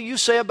us? What do you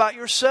say about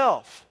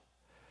yourself?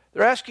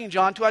 They're asking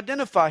John to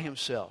identify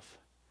himself.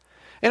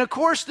 And of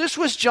course, this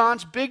was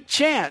John's big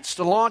chance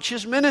to launch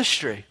his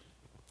ministry.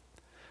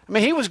 I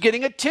mean, he was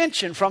getting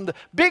attention from the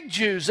big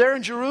Jews there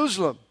in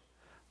Jerusalem.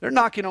 They're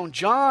knocking on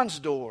John's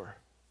door.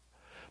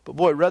 But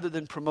boy, rather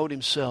than promote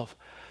himself,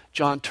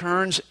 John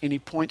turns and he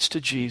points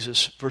to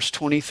Jesus. Verse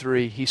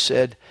 23, he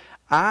said,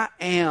 I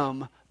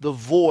am the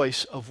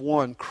voice of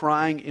one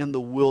crying in the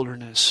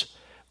wilderness,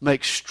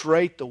 make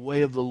straight the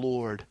way of the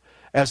Lord,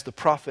 as the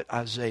prophet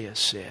Isaiah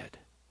said.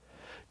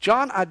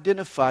 John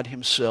identified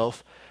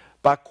himself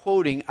by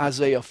quoting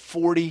Isaiah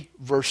 40,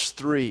 verse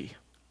 3.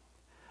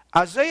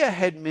 Isaiah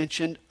had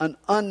mentioned an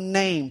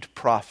unnamed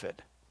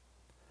prophet,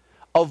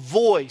 a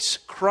voice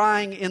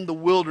crying in the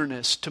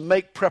wilderness to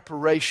make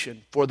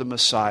preparation for the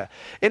Messiah.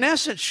 In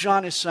essence,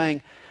 John is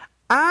saying,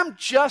 I'm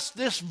just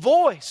this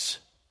voice.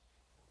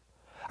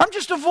 I'm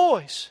just a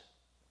voice.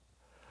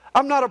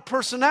 I'm not a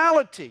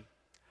personality.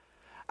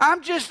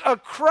 I'm just a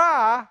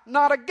cry,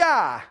 not a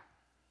guy.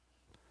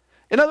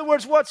 In other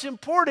words, what's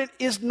important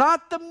is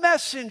not the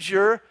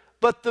messenger,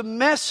 but the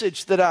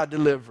message that I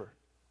deliver.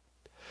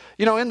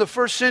 You know, in the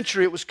first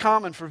century, it was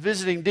common for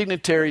visiting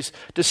dignitaries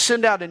to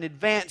send out an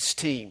advance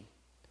team.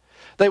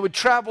 They would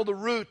travel the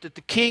route that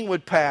the king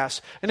would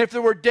pass. And if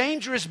there were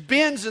dangerous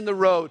bends in the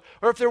road,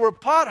 or if there were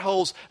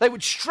potholes, they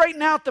would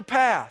straighten out the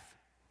path.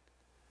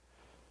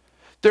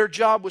 Their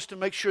job was to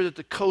make sure that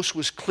the coast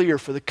was clear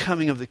for the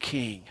coming of the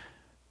king.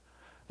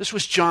 This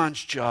was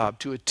John's job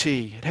to a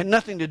T. It had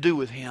nothing to do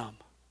with him.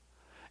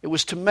 It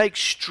was to make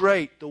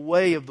straight the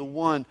way of the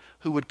one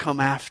who would come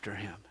after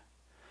him.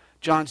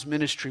 John's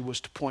ministry was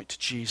to point to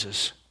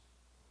Jesus.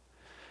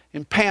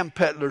 In Pam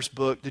Petler's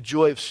book, The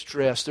Joy of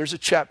Stress, there's a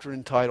chapter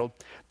entitled,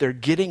 They're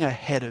Getting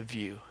Ahead of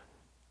You.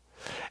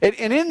 And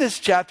in this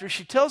chapter,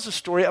 she tells the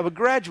story of a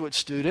graduate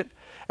student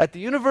at the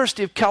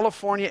University of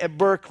California at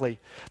Berkeley.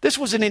 This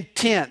was an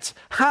intense,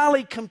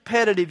 highly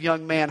competitive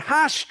young man,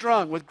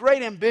 high-strung, with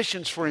great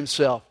ambitions for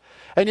himself.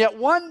 And yet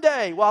one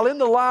day, while in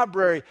the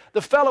library,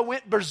 the fellow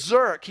went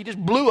berserk. He just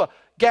blew a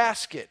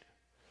gasket.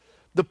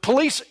 The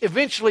police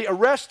eventually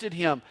arrested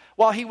him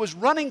while he was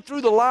running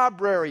through the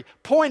library,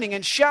 pointing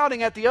and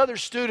shouting at the other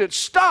students,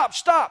 "Stop,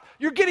 stop,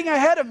 you're getting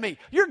ahead of me,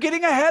 you're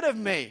getting ahead of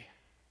me."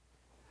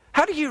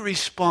 How do you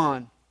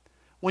respond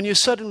when you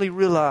suddenly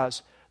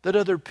realize that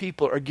other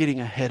people are getting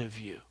ahead of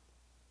you?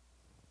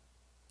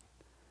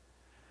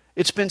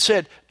 It's been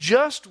said,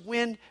 just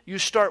when you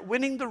start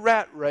winning the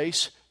rat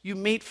race, you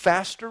meet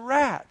faster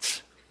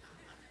rats.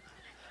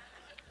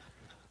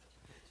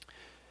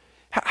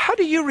 How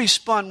do you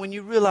respond when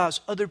you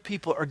realize other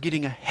people are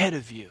getting ahead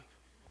of you?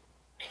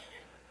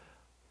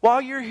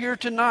 While you're here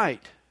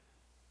tonight,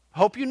 I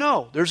hope you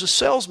know there's a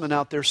salesman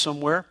out there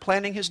somewhere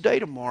planning his day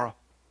tomorrow,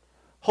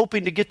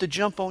 hoping to get the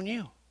jump on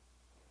you.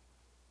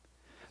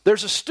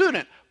 There's a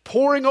student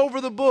poring over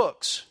the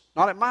books,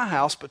 not at my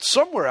house, but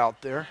somewhere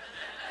out there,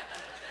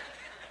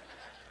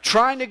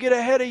 trying to get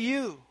ahead of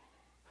you.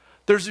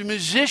 There's a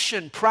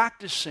musician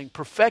practicing,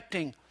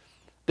 perfecting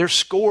their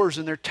scores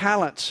and their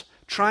talents,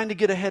 trying to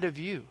get ahead of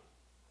you.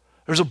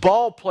 There's a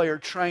ball player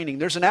training.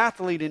 There's an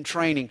athlete in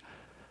training.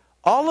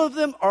 All of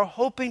them are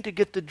hoping to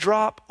get the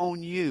drop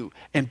on you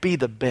and be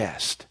the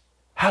best.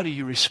 How do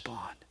you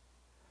respond?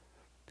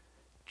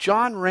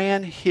 John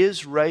ran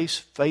his race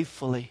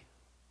faithfully,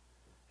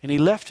 and he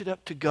left it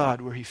up to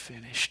God where he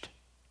finished.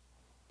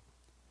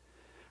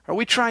 Are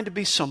we trying to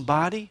be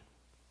somebody?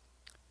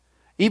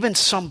 Even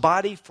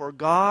somebody for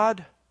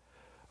God?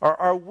 Or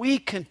are we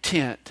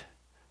content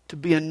to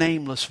be a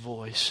nameless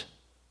voice?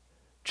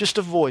 Just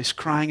a voice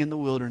crying in the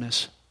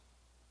wilderness.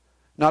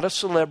 Not a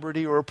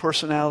celebrity or a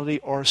personality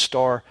or a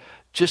star.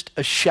 Just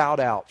a shout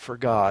out for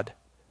God.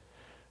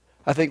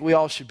 I think we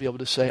all should be able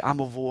to say, I'm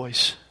a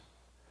voice.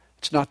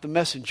 It's not the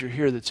messenger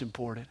here that's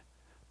important,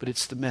 but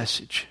it's the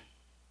message.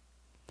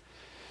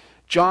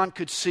 John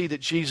could see that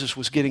Jesus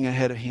was getting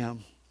ahead of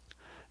him.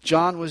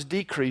 John was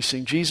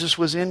decreasing, Jesus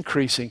was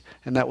increasing,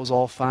 and that was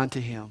all fine to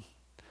him.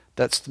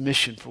 That's the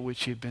mission for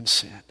which he had been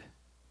sent.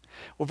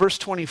 Well, verse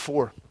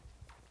 24.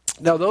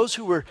 Now those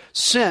who were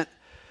sent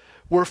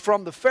were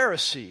from the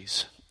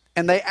Pharisees,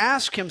 and they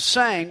asked him,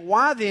 saying,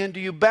 "Why then do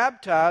you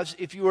baptize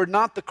if you are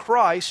not the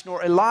Christ,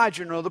 nor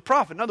Elijah, nor the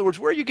prophet?" In other words,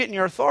 where are you getting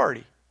your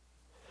authority?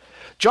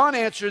 John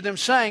answered them,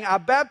 saying, "I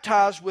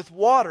baptize with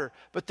water,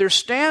 but there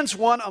stands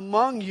one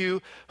among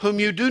you whom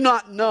you do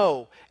not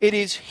know. It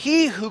is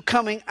he who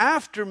coming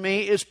after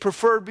me is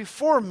preferred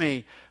before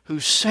me,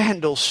 whose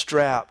sandal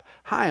strap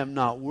I am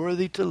not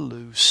worthy to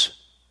loose."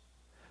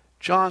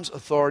 John's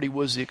authority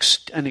was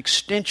an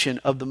extension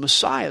of the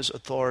Messiah's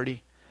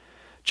authority.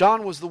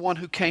 John was the one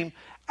who came,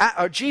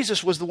 or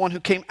Jesus was the one who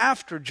came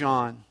after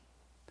John.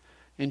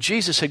 And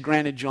Jesus had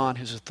granted John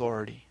his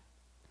authority.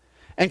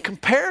 And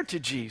compared to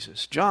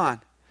Jesus,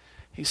 John,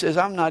 he says,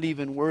 I'm not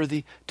even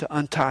worthy to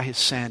untie his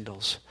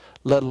sandals,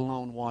 let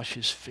alone wash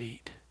his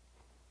feet.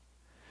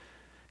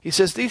 He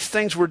says these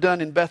things were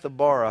done in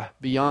Bethabara,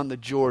 beyond the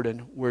Jordan,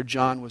 where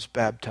John was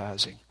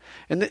baptizing.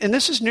 And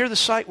this is near the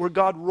site where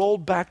God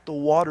rolled back the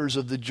waters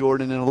of the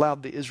Jordan and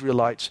allowed the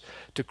Israelites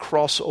to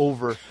cross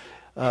over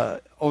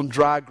on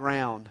dry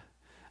ground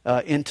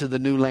into the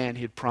new land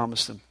he had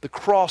promised them. The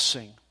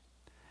crossing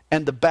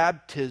and the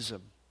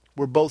baptism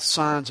were both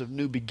signs of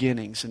new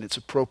beginnings, and it's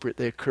appropriate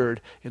they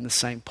occurred in the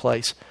same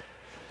place.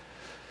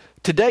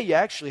 Today you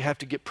actually have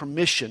to get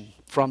permission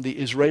from the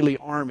Israeli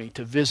army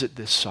to visit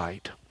this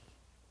site.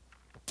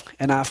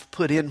 And I've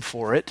put in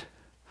for it.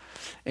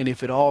 And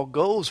if it all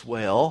goes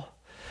well,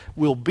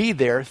 we'll be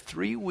there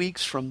 3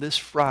 weeks from this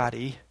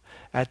Friday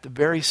at the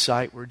very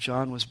site where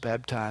John was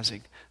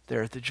baptizing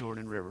there at the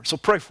Jordan River. So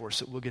pray for us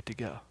that we'll get to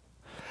go.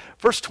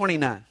 Verse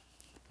 29.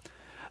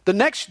 The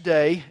next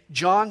day,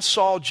 John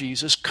saw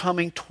Jesus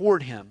coming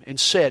toward him and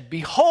said,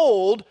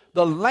 "Behold,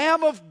 the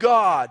Lamb of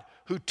God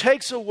who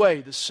takes away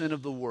the sin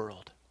of the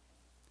world."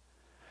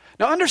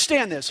 Now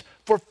understand this.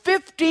 For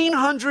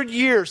 1,500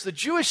 years, the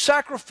Jewish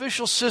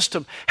sacrificial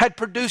system had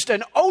produced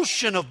an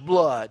ocean of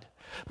blood.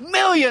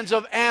 Millions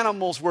of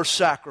animals were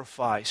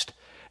sacrificed.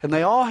 And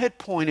they all had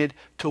pointed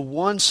to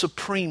one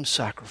supreme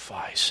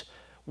sacrifice.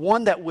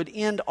 One that would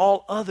end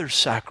all other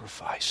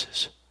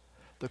sacrifices.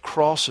 The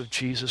cross of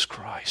Jesus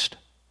Christ.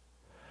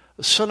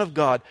 The Son of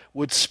God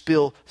would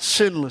spill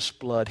sinless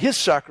blood. His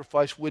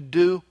sacrifice would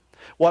do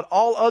what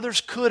all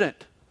others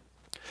couldn't.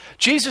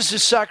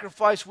 Jesus'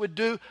 sacrifice would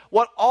do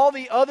what all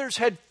the others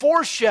had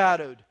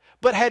foreshadowed,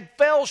 but had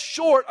fell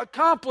short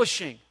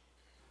accomplishing.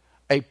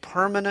 A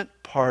permanent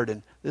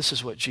pardon. This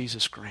is what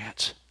Jesus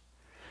grants.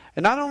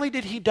 And not only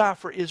did he die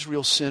for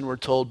Israel's sin, we're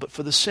told, but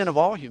for the sin of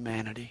all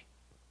humanity.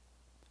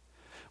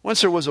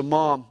 Once there was a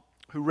mom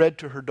who read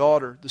to her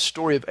daughter the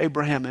story of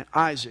Abraham and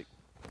Isaac.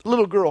 The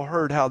little girl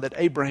heard how that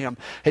Abraham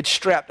had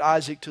strapped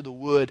Isaac to the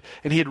wood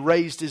and he had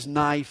raised his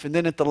knife, and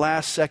then at the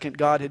last second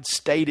God had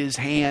stayed his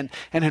hand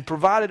and had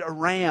provided a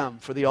ram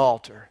for the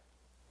altar.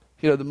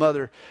 You know, the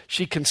mother,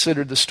 she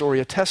considered the story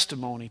a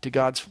testimony to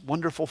God's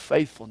wonderful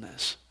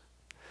faithfulness.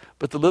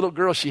 But the little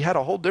girl, she had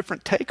a whole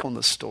different take on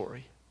the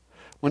story.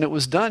 When it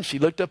was done, she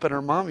looked up at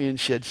her mommy and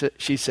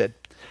she said,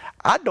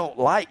 "I don't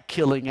like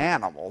killing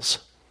animals."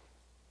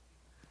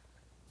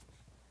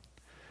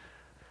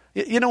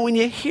 You know, when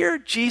you hear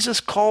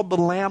Jesus called the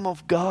Lamb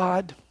of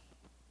God,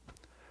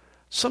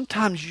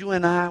 sometimes you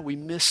and I, we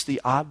miss the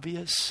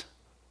obvious.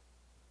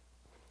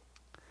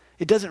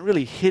 It doesn't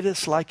really hit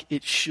us like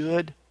it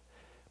should.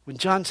 When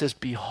John says,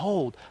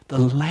 "Behold, the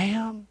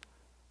Lamb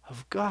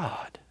of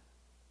God."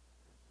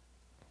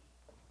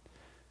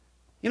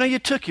 You know, you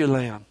took your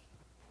lamb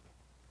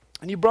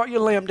and you brought your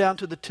lamb down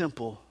to the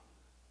temple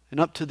and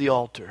up to the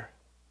altar.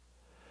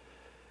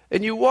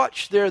 And you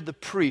watched there the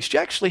priest. You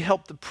actually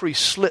helped the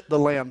priest slit the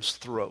lamb's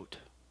throat.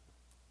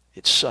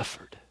 It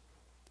suffered.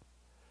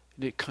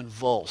 And it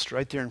convulsed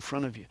right there in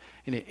front of you.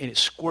 And it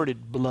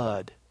squirted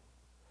blood.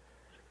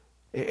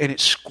 And it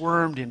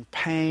squirmed in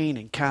pain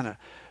and kind of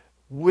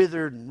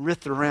withered and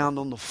writhed around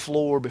on the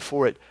floor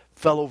before it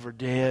fell over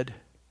dead.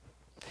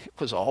 It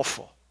was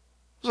awful.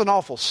 It was an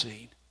awful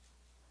scene.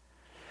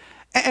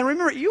 And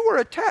remember, you were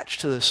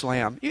attached to this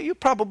lamb. You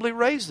probably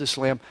raised this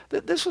lamb.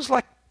 This was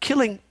like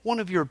killing one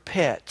of your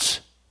pets.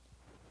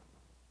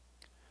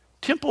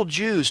 Temple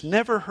Jews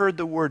never heard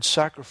the word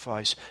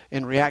sacrifice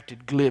and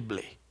reacted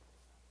glibly.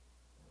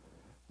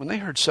 When they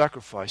heard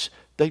sacrifice,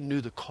 they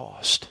knew the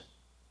cost.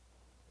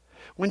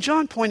 When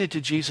John pointed to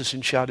Jesus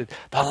and shouted,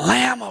 "The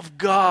Lamb of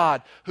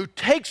God who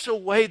takes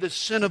away the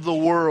sin of the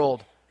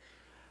world,"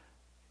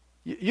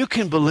 you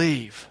can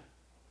believe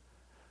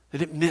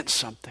that it meant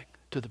something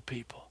to the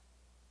people.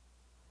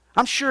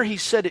 I'm sure he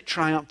said it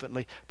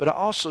triumphantly, but I'm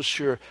also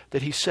sure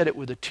that he said it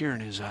with a tear in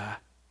his eye.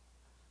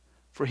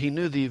 For he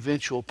knew the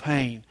eventual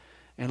pain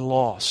and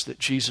loss that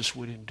Jesus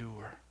would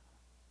endure.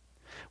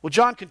 Well,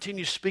 John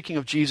continues speaking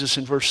of Jesus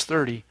in verse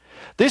 30.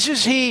 "This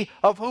is he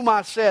of whom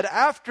I said,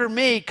 after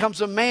me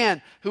comes a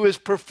man who is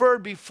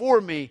preferred before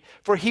me,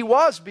 for he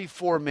was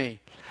before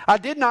me. I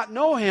did not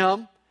know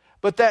him,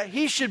 but that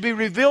he should be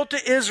revealed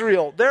to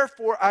Israel.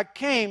 Therefore I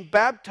came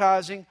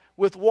baptizing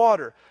with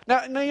water."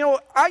 Now, you know,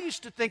 I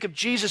used to think of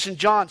Jesus and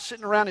John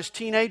sitting around as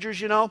teenagers,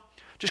 you know,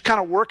 just kind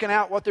of working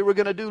out what they were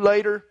going to do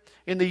later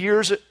in the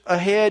years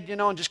ahead, you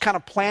know, and just kind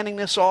of planning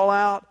this all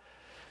out.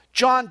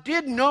 John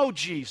did know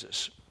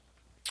Jesus,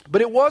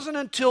 but it wasn't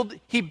until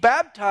he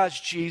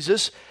baptized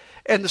Jesus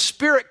and the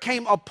Spirit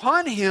came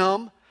upon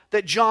him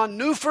that John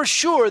knew for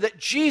sure that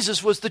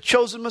Jesus was the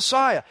chosen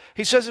Messiah.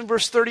 He says in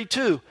verse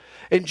 32,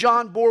 "And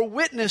John bore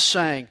witness,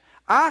 saying,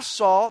 I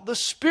saw the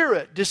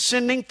Spirit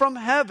descending from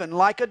heaven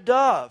like a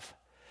dove,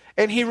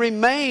 and he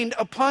remained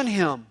upon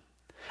him.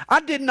 I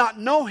did not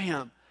know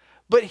him,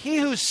 but he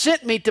who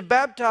sent me to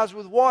baptize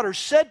with water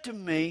said to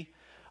me,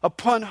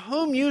 upon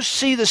whom you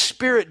see the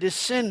Spirit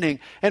descending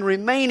and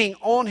remaining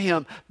on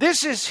him,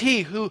 this is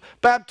he who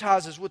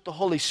baptizes with the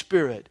Holy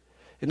Spirit.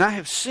 And I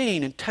have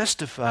seen and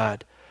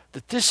testified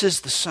that this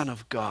is the Son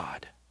of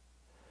God."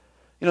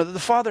 You know, the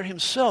Father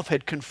himself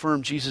had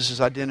confirmed Jesus'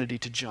 identity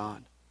to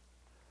John.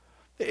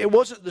 It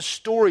wasn't the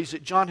stories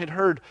that John had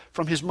heard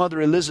from his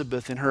mother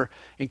Elizabeth in her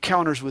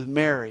encounters with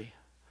Mary.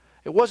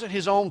 It wasn't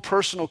his own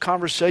personal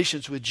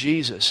conversations with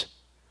Jesus.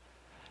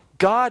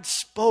 God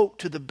spoke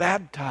to the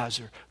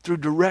baptizer through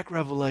direct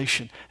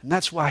revelation, and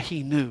that's why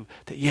he knew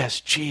that, yes,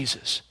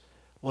 Jesus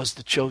was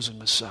the chosen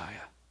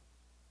Messiah.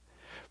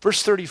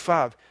 Verse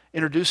 35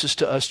 introduces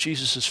to us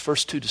Jesus'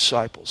 first two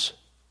disciples.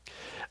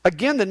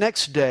 Again, the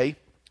next day,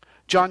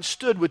 John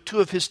stood with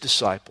two of his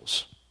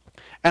disciples.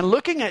 And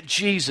looking at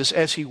Jesus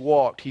as he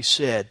walked, he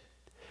said,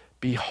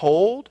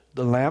 "Behold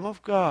the Lamb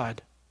of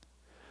God."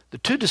 The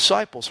two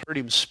disciples heard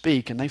him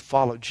speak and they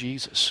followed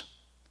Jesus.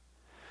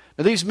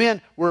 Now these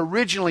men were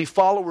originally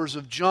followers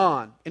of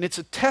John, and it's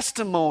a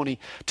testimony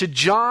to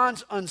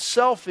John's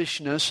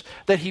unselfishness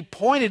that he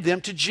pointed them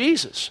to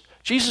Jesus.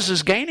 Jesus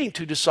is gaining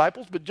two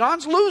disciples, but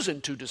John's losing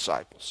two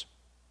disciples.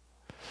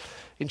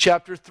 In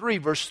chapter 3,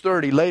 verse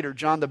 30, later,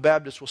 John the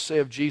Baptist will say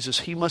of Jesus,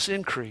 "He must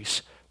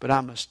increase, but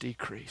I must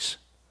decrease."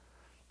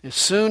 As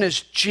soon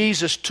as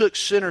Jesus took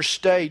center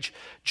stage,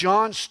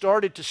 John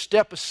started to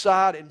step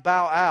aside and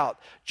bow out.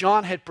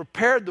 John had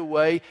prepared the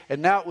way,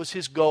 and now it was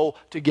his goal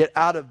to get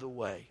out of the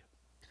way.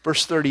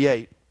 Verse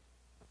 38.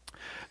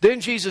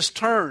 "Then Jesus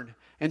turned,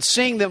 and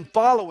seeing them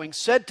following,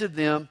 said to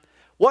them,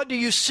 'What do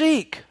you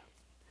seek?'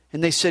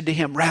 And they said to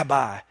him,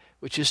 'Rabbi,'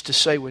 which is to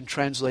say, when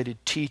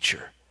translated,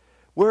 teacher,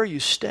 'where are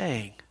you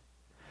staying?'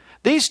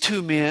 These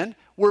two men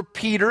were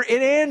Peter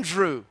and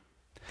Andrew.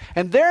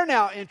 And they're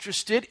now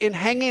interested in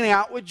hanging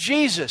out with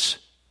Jesus.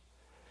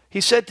 He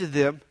said to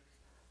them,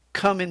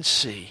 'Come and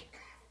see.'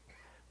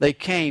 They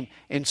came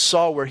and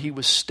saw where he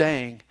was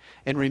staying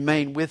and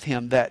remained with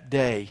him that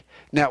day.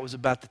 Now it was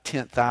about the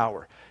 10th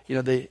hour. You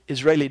know, the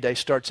Israeli day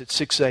starts at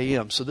 6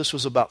 a.m., so this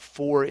was about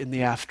 4 in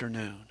the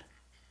afternoon.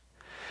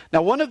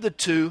 Now one of the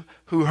two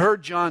who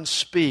heard John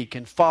speak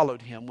and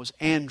followed him was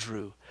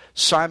Andrew,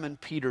 Simon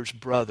Peter's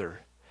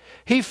brother.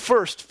 He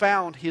first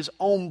found his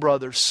own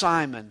brother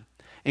Simon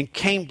and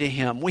came to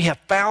him. We have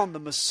found the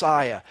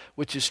Messiah,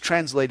 which is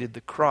translated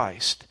the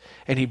Christ.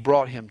 And he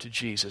brought him to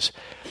Jesus.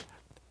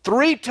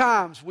 3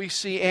 times we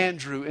see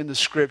Andrew in the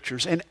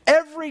Scriptures. And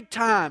every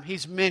time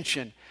he's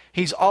mentioned,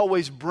 he's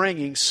always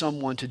bringing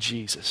someone to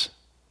Jesus.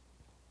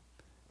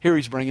 Here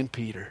he's bringing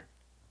Peter.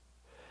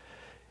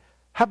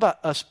 How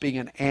about us being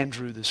an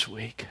Andrew this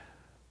week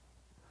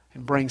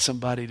and bring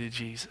somebody to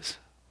Jesus?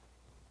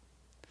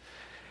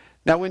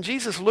 Now when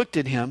Jesus looked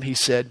at him, he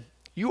said,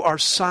 "You are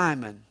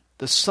Simon,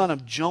 the son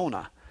of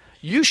Jonah.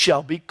 You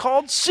shall be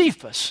called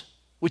Cephas,"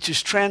 which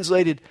is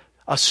translated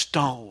a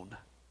stone.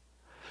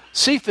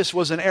 Cephas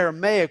was an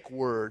Aramaic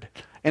word,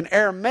 and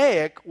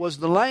Aramaic was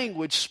the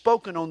language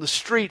spoken on the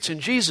streets in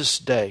Jesus'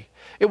 day.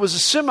 It was a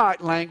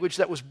Semite language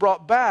that was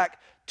brought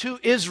back to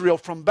Israel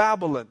from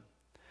Babylon.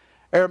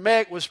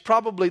 Aramaic was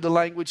probably the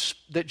language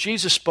that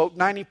Jesus spoke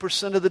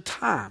 90% of the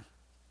time.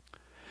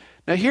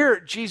 Now here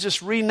Jesus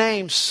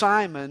renames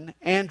Simon,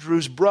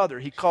 Andrew's brother.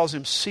 He calls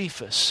him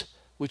Cephas,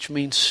 which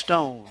means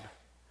stone.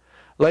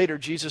 Later,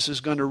 Jesus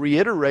is going to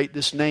reiterate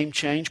this name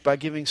change by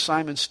giving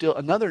Simon still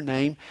another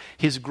name.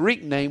 His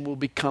Greek name will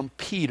become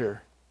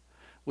Peter,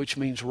 which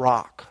means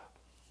rock.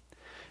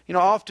 You know,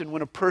 often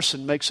when a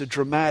person makes a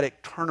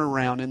dramatic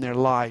turnaround in their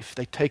life,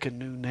 they take a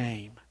new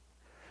name.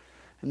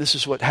 And this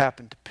is what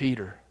happened to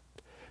Peter.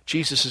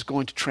 Jesus is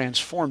going to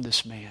transform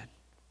this man.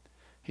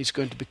 He's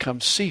going to become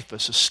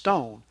Cephas, a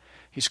stone.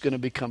 He's going to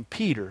become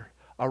Peter,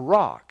 a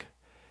rock.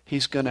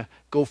 He's going to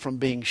go from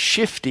being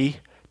shifty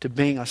to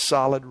being a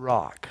solid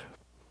rock.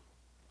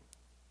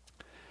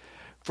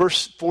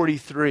 Verse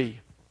 43.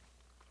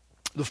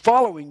 The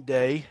following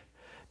day,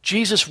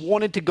 Jesus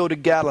wanted to go to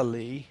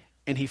Galilee,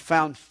 and he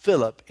found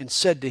Philip and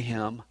said to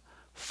him,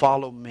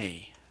 "Follow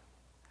me."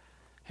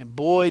 And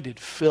boy, did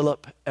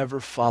Philip ever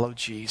follow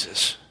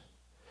Jesus.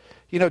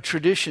 You know,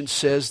 tradition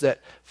says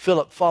that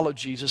Philip followed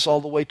Jesus all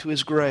the way to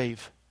his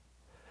grave.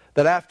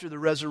 That after the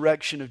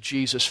resurrection of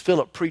Jesus,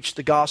 Philip preached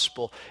the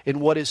gospel in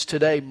what is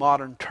today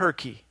modern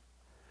Turkey.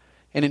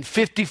 And in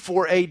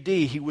 54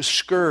 AD, he was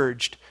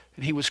scourged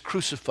and he was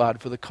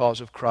crucified for the cause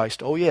of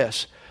Christ. Oh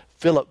yes,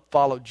 Philip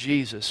followed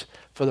Jesus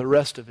for the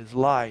rest of his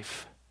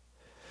life.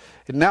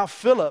 And now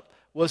Philip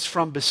was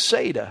from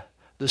Bethsaida,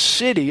 the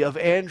city of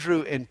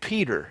Andrew and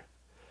Peter.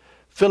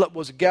 Philip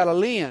was a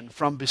Galilean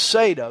from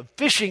Bethsaida, a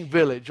fishing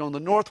village on the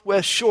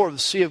northwest shore of the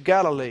Sea of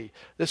Galilee.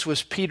 This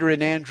was Peter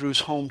and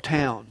Andrew's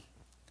hometown.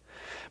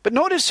 But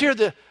notice here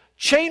the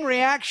chain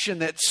reaction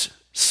that's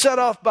set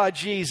off by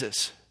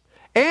Jesus.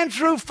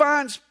 Andrew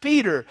finds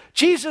Peter.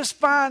 Jesus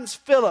finds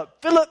Philip.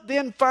 Philip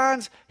then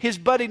finds his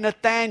buddy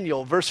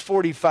Nathanael. Verse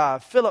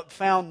 45. Philip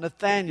found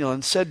Nathanael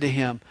and said to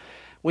him,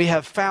 "We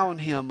have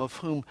found him of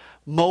whom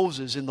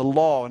Moses in the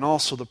law and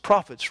also the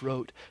prophets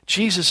wrote,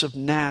 Jesus of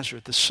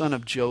Nazareth, the son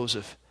of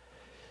Joseph."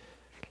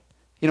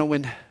 You know,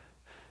 when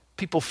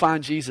people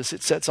find Jesus,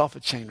 it sets off a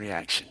chain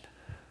reaction.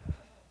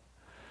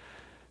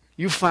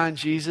 You find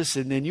Jesus,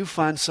 and then you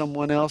find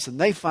someone else, and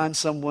they find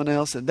someone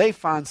else, and they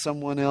find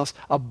someone else.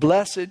 A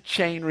blessed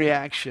chain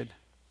reaction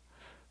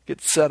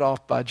gets set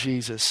off by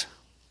Jesus.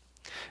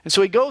 And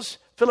so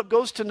Philip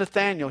goes to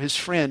Nathanael, his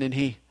friend, and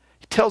he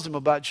tells him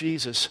about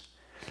Jesus.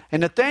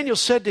 And Nathanael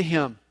said to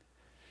him,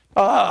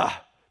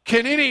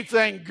 can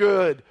anything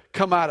good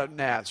come out of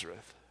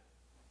Nazareth?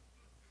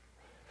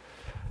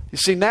 You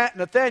see,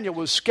 Nathanael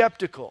was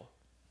skeptical.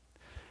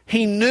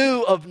 He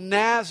knew of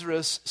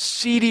Nazareth's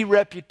seedy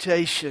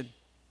reputation.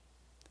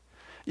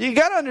 You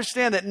got to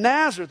understand that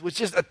Nazareth was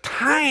just a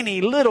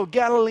tiny little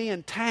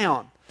Galilean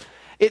town.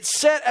 It's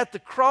set at the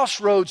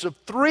crossroads of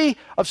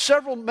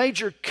several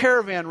major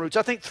caravan routes.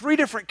 I think 3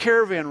 different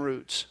caravan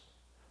routes.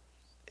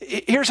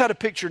 Here's how to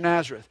picture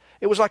Nazareth.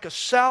 It was like a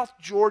South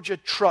Georgia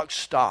truck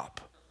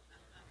stop.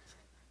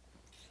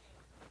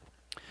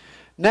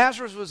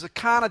 Nazareth was the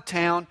kind of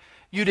town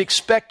you'd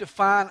expect to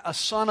find a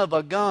son of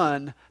a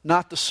gun,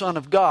 not the Son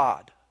of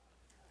God.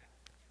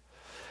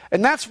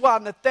 And that's why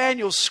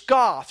Nathanael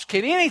scoffs.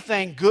 Can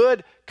anything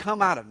good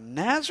come out of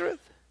Nazareth?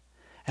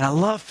 And I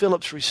love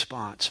Philip's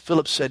response.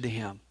 Philip said to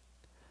him,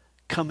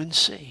 "Come and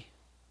see."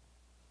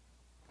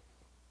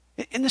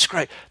 Isn't this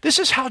great? This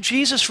is how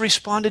Jesus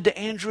responded to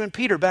Andrew and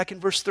Peter back in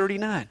verse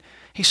 39.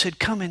 He said,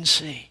 "Come and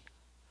see."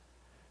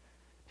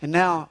 And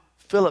now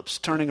Philip's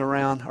turning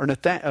around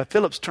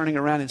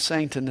and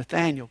saying to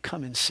Nathanael,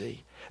 "Come and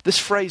see." This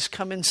phrase,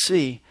 "come and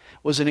see,"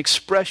 was an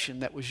expression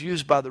that was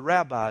used by the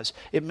rabbis.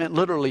 It meant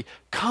literally,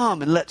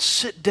 come and let's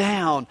sit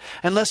down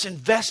and let's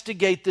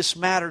investigate this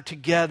matter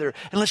together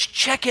and let's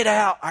check it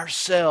out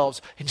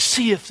ourselves and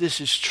see if this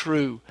is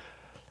true.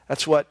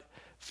 That's what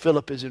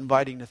Philip is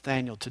inviting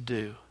Nathanael to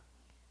do.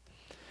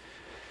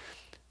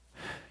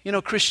 You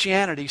know,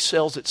 Christianity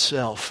sells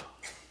itself.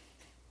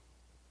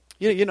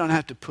 You don't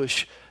have to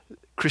push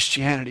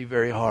Christianity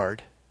very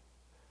hard.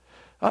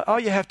 All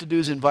you have to do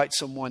is invite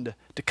someone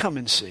to come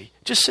and see.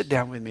 Just sit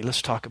down with me.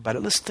 Let's talk about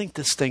it. Let's think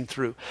this thing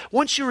through.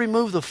 Once you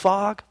remove the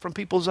fog from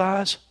people's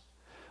eyes,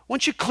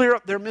 Once you clear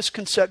up their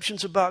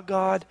misconceptions about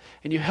God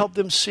and you help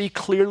them see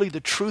clearly the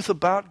truth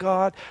about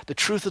God, the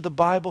truth of the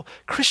Bible,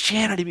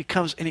 Christianity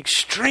becomes an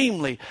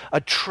extremely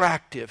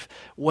attractive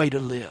way to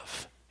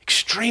live.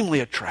 Extremely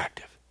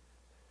attractive.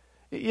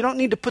 You don't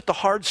need to put the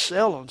hard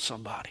sell on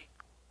somebody.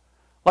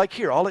 Like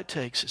here, all it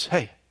takes is,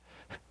 hey,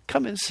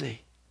 come and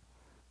see.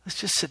 Let's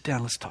just sit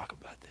down, let's talk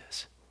about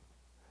this.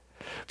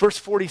 Verse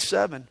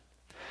 47,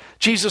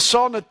 Jesus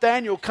saw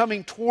Nathanael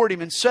coming toward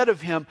him and said of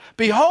him,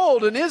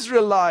 "Behold, an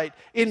Israelite,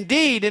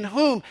 indeed, in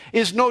whom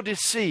is no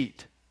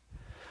deceit."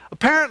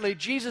 Apparently,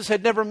 Jesus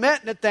had never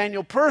met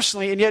Nathanael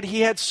personally, and yet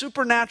he had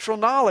supernatural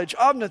knowledge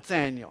of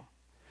Nathanael.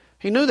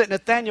 He knew that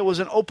Nathanael was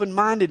an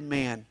open-minded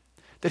man,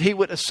 that he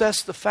would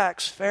assess the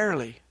facts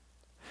fairly.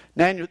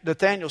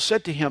 Nathanael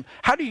said to him,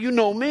 "How do you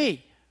know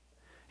me?"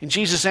 And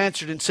Jesus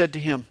answered and said to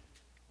him,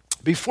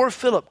 "Before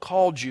Philip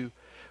called you,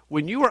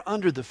 when you were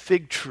under the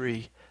fig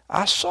tree,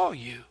 I saw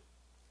you."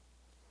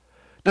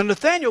 Now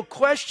Nathanael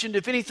questioned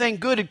if anything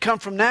good had come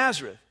from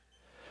Nazareth.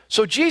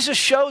 So Jesus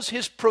shows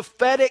his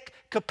prophetic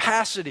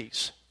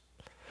capacities.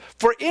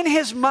 For in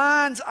his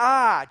mind's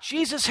eye,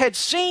 Jesus had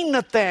seen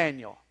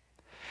Nathanael.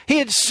 He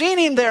had seen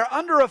him there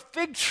under a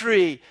fig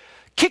tree,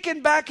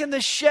 kicking back in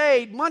the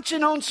shade,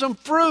 munching on some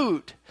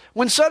fruit.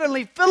 When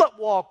suddenly Philip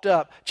walked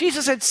up,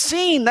 Jesus had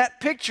seen that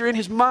picture in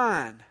his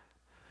mind.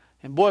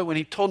 And boy, when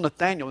he told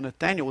Nathanael,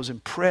 Nathanael was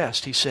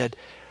impressed. He said,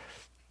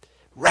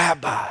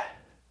 "Rabbi,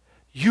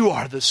 you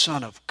are the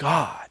Son of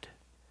God.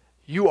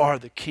 You are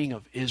the King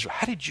of Israel."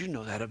 How did you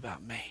know that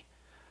about me?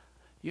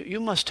 You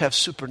must have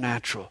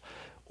supernatural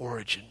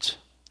origins.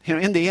 You know,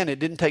 in the end, it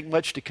didn't take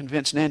much to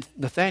convince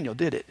Nathanael,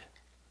 did it?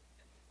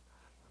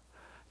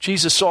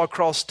 Jesus saw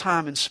across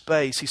time and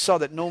space. He saw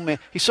what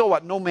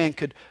no man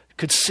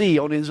could see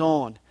on his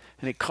own.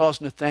 And it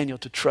caused Nathanael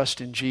to trust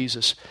in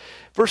Jesus.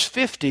 Verse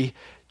 50,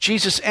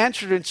 Jesus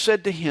answered and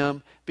said to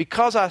him,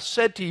 "Because I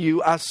said to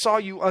you, I saw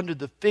you under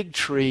the fig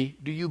tree,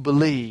 do you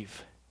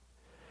believe?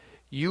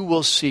 You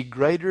will see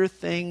greater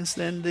things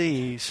than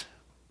these."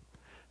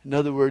 In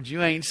other words,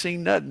 you ain't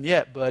seen nothing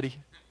yet,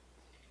 buddy.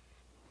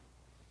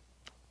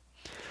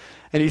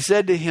 And he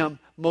said to him,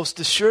 "Most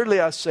assuredly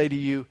I say to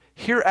you,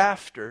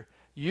 hereafter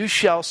you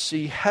shall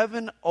see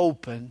heaven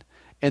open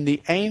and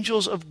the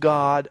angels of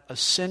God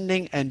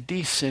ascending and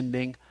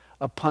descending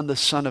upon the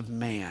Son of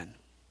Man."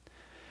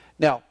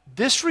 Now,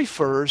 this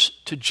refers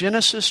to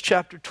Genesis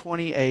chapter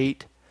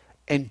 28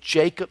 and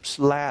Jacob's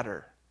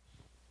ladder.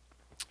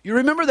 You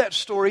remember that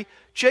story?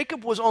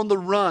 Jacob was on the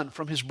run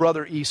from his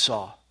brother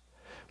Esau.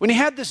 When he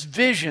had this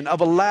vision of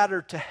a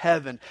ladder to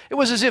heaven, it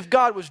was as if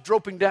God was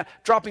dropping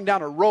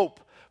down a rope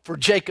for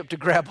Jacob to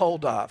grab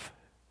hold of.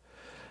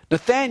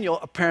 Nathanael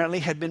apparently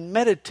had been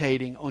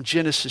meditating on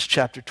Genesis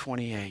chapter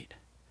 28.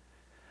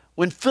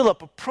 When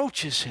Philip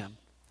approaches him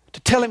to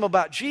tell him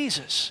about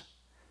Jesus.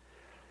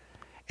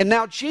 And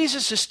now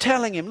Jesus is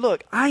telling him,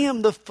 look, I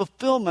am the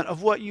fulfillment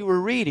of what you were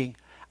reading.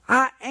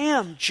 I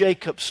am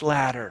Jacob's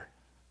ladder.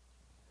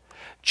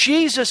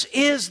 Jesus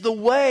is the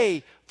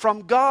way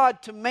from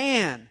God to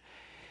man.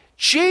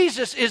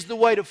 Jesus is the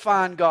way to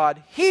find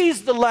God.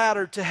 He's the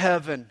ladder to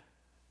heaven.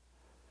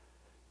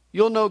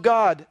 You'll know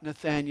God,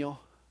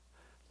 Nathanael,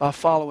 by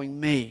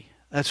following me.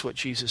 That's what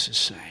Jesus is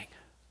saying.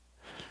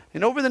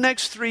 And over the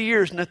next 3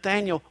 years,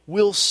 Nathanael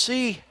will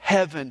see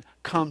heaven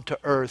come to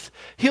earth.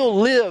 He'll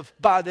live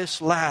by this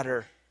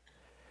ladder.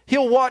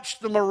 He'll watch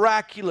the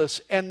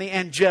miraculous and the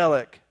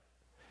angelic.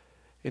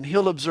 And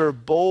he'll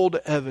observe bold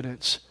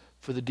evidence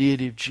for the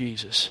deity of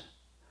Jesus.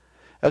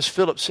 As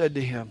Philip said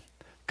to him,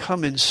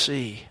 "Come and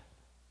see."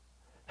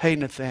 Hey,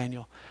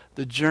 Nathanael,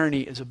 the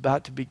journey is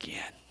about to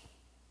begin.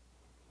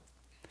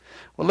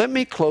 Well, let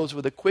me close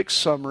with a quick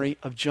summary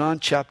of John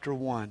chapter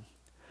 1.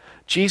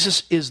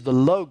 Jesus is the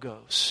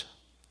Logos.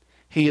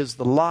 He is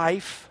the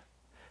life.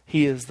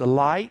 He is the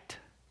light.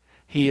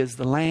 He is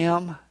the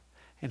Lamb.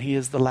 And He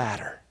is the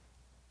ladder.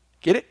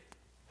 Get it?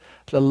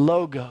 The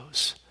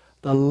Logos,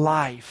 the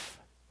life,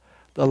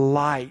 the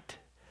light,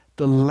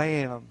 the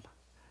Lamb,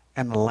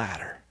 and the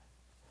ladder.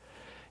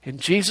 And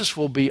Jesus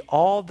will be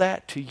all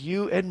that to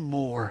you and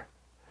more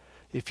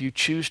if you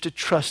choose to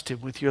trust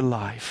Him with your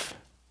life.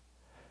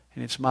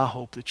 And it's my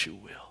hope that you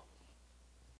will.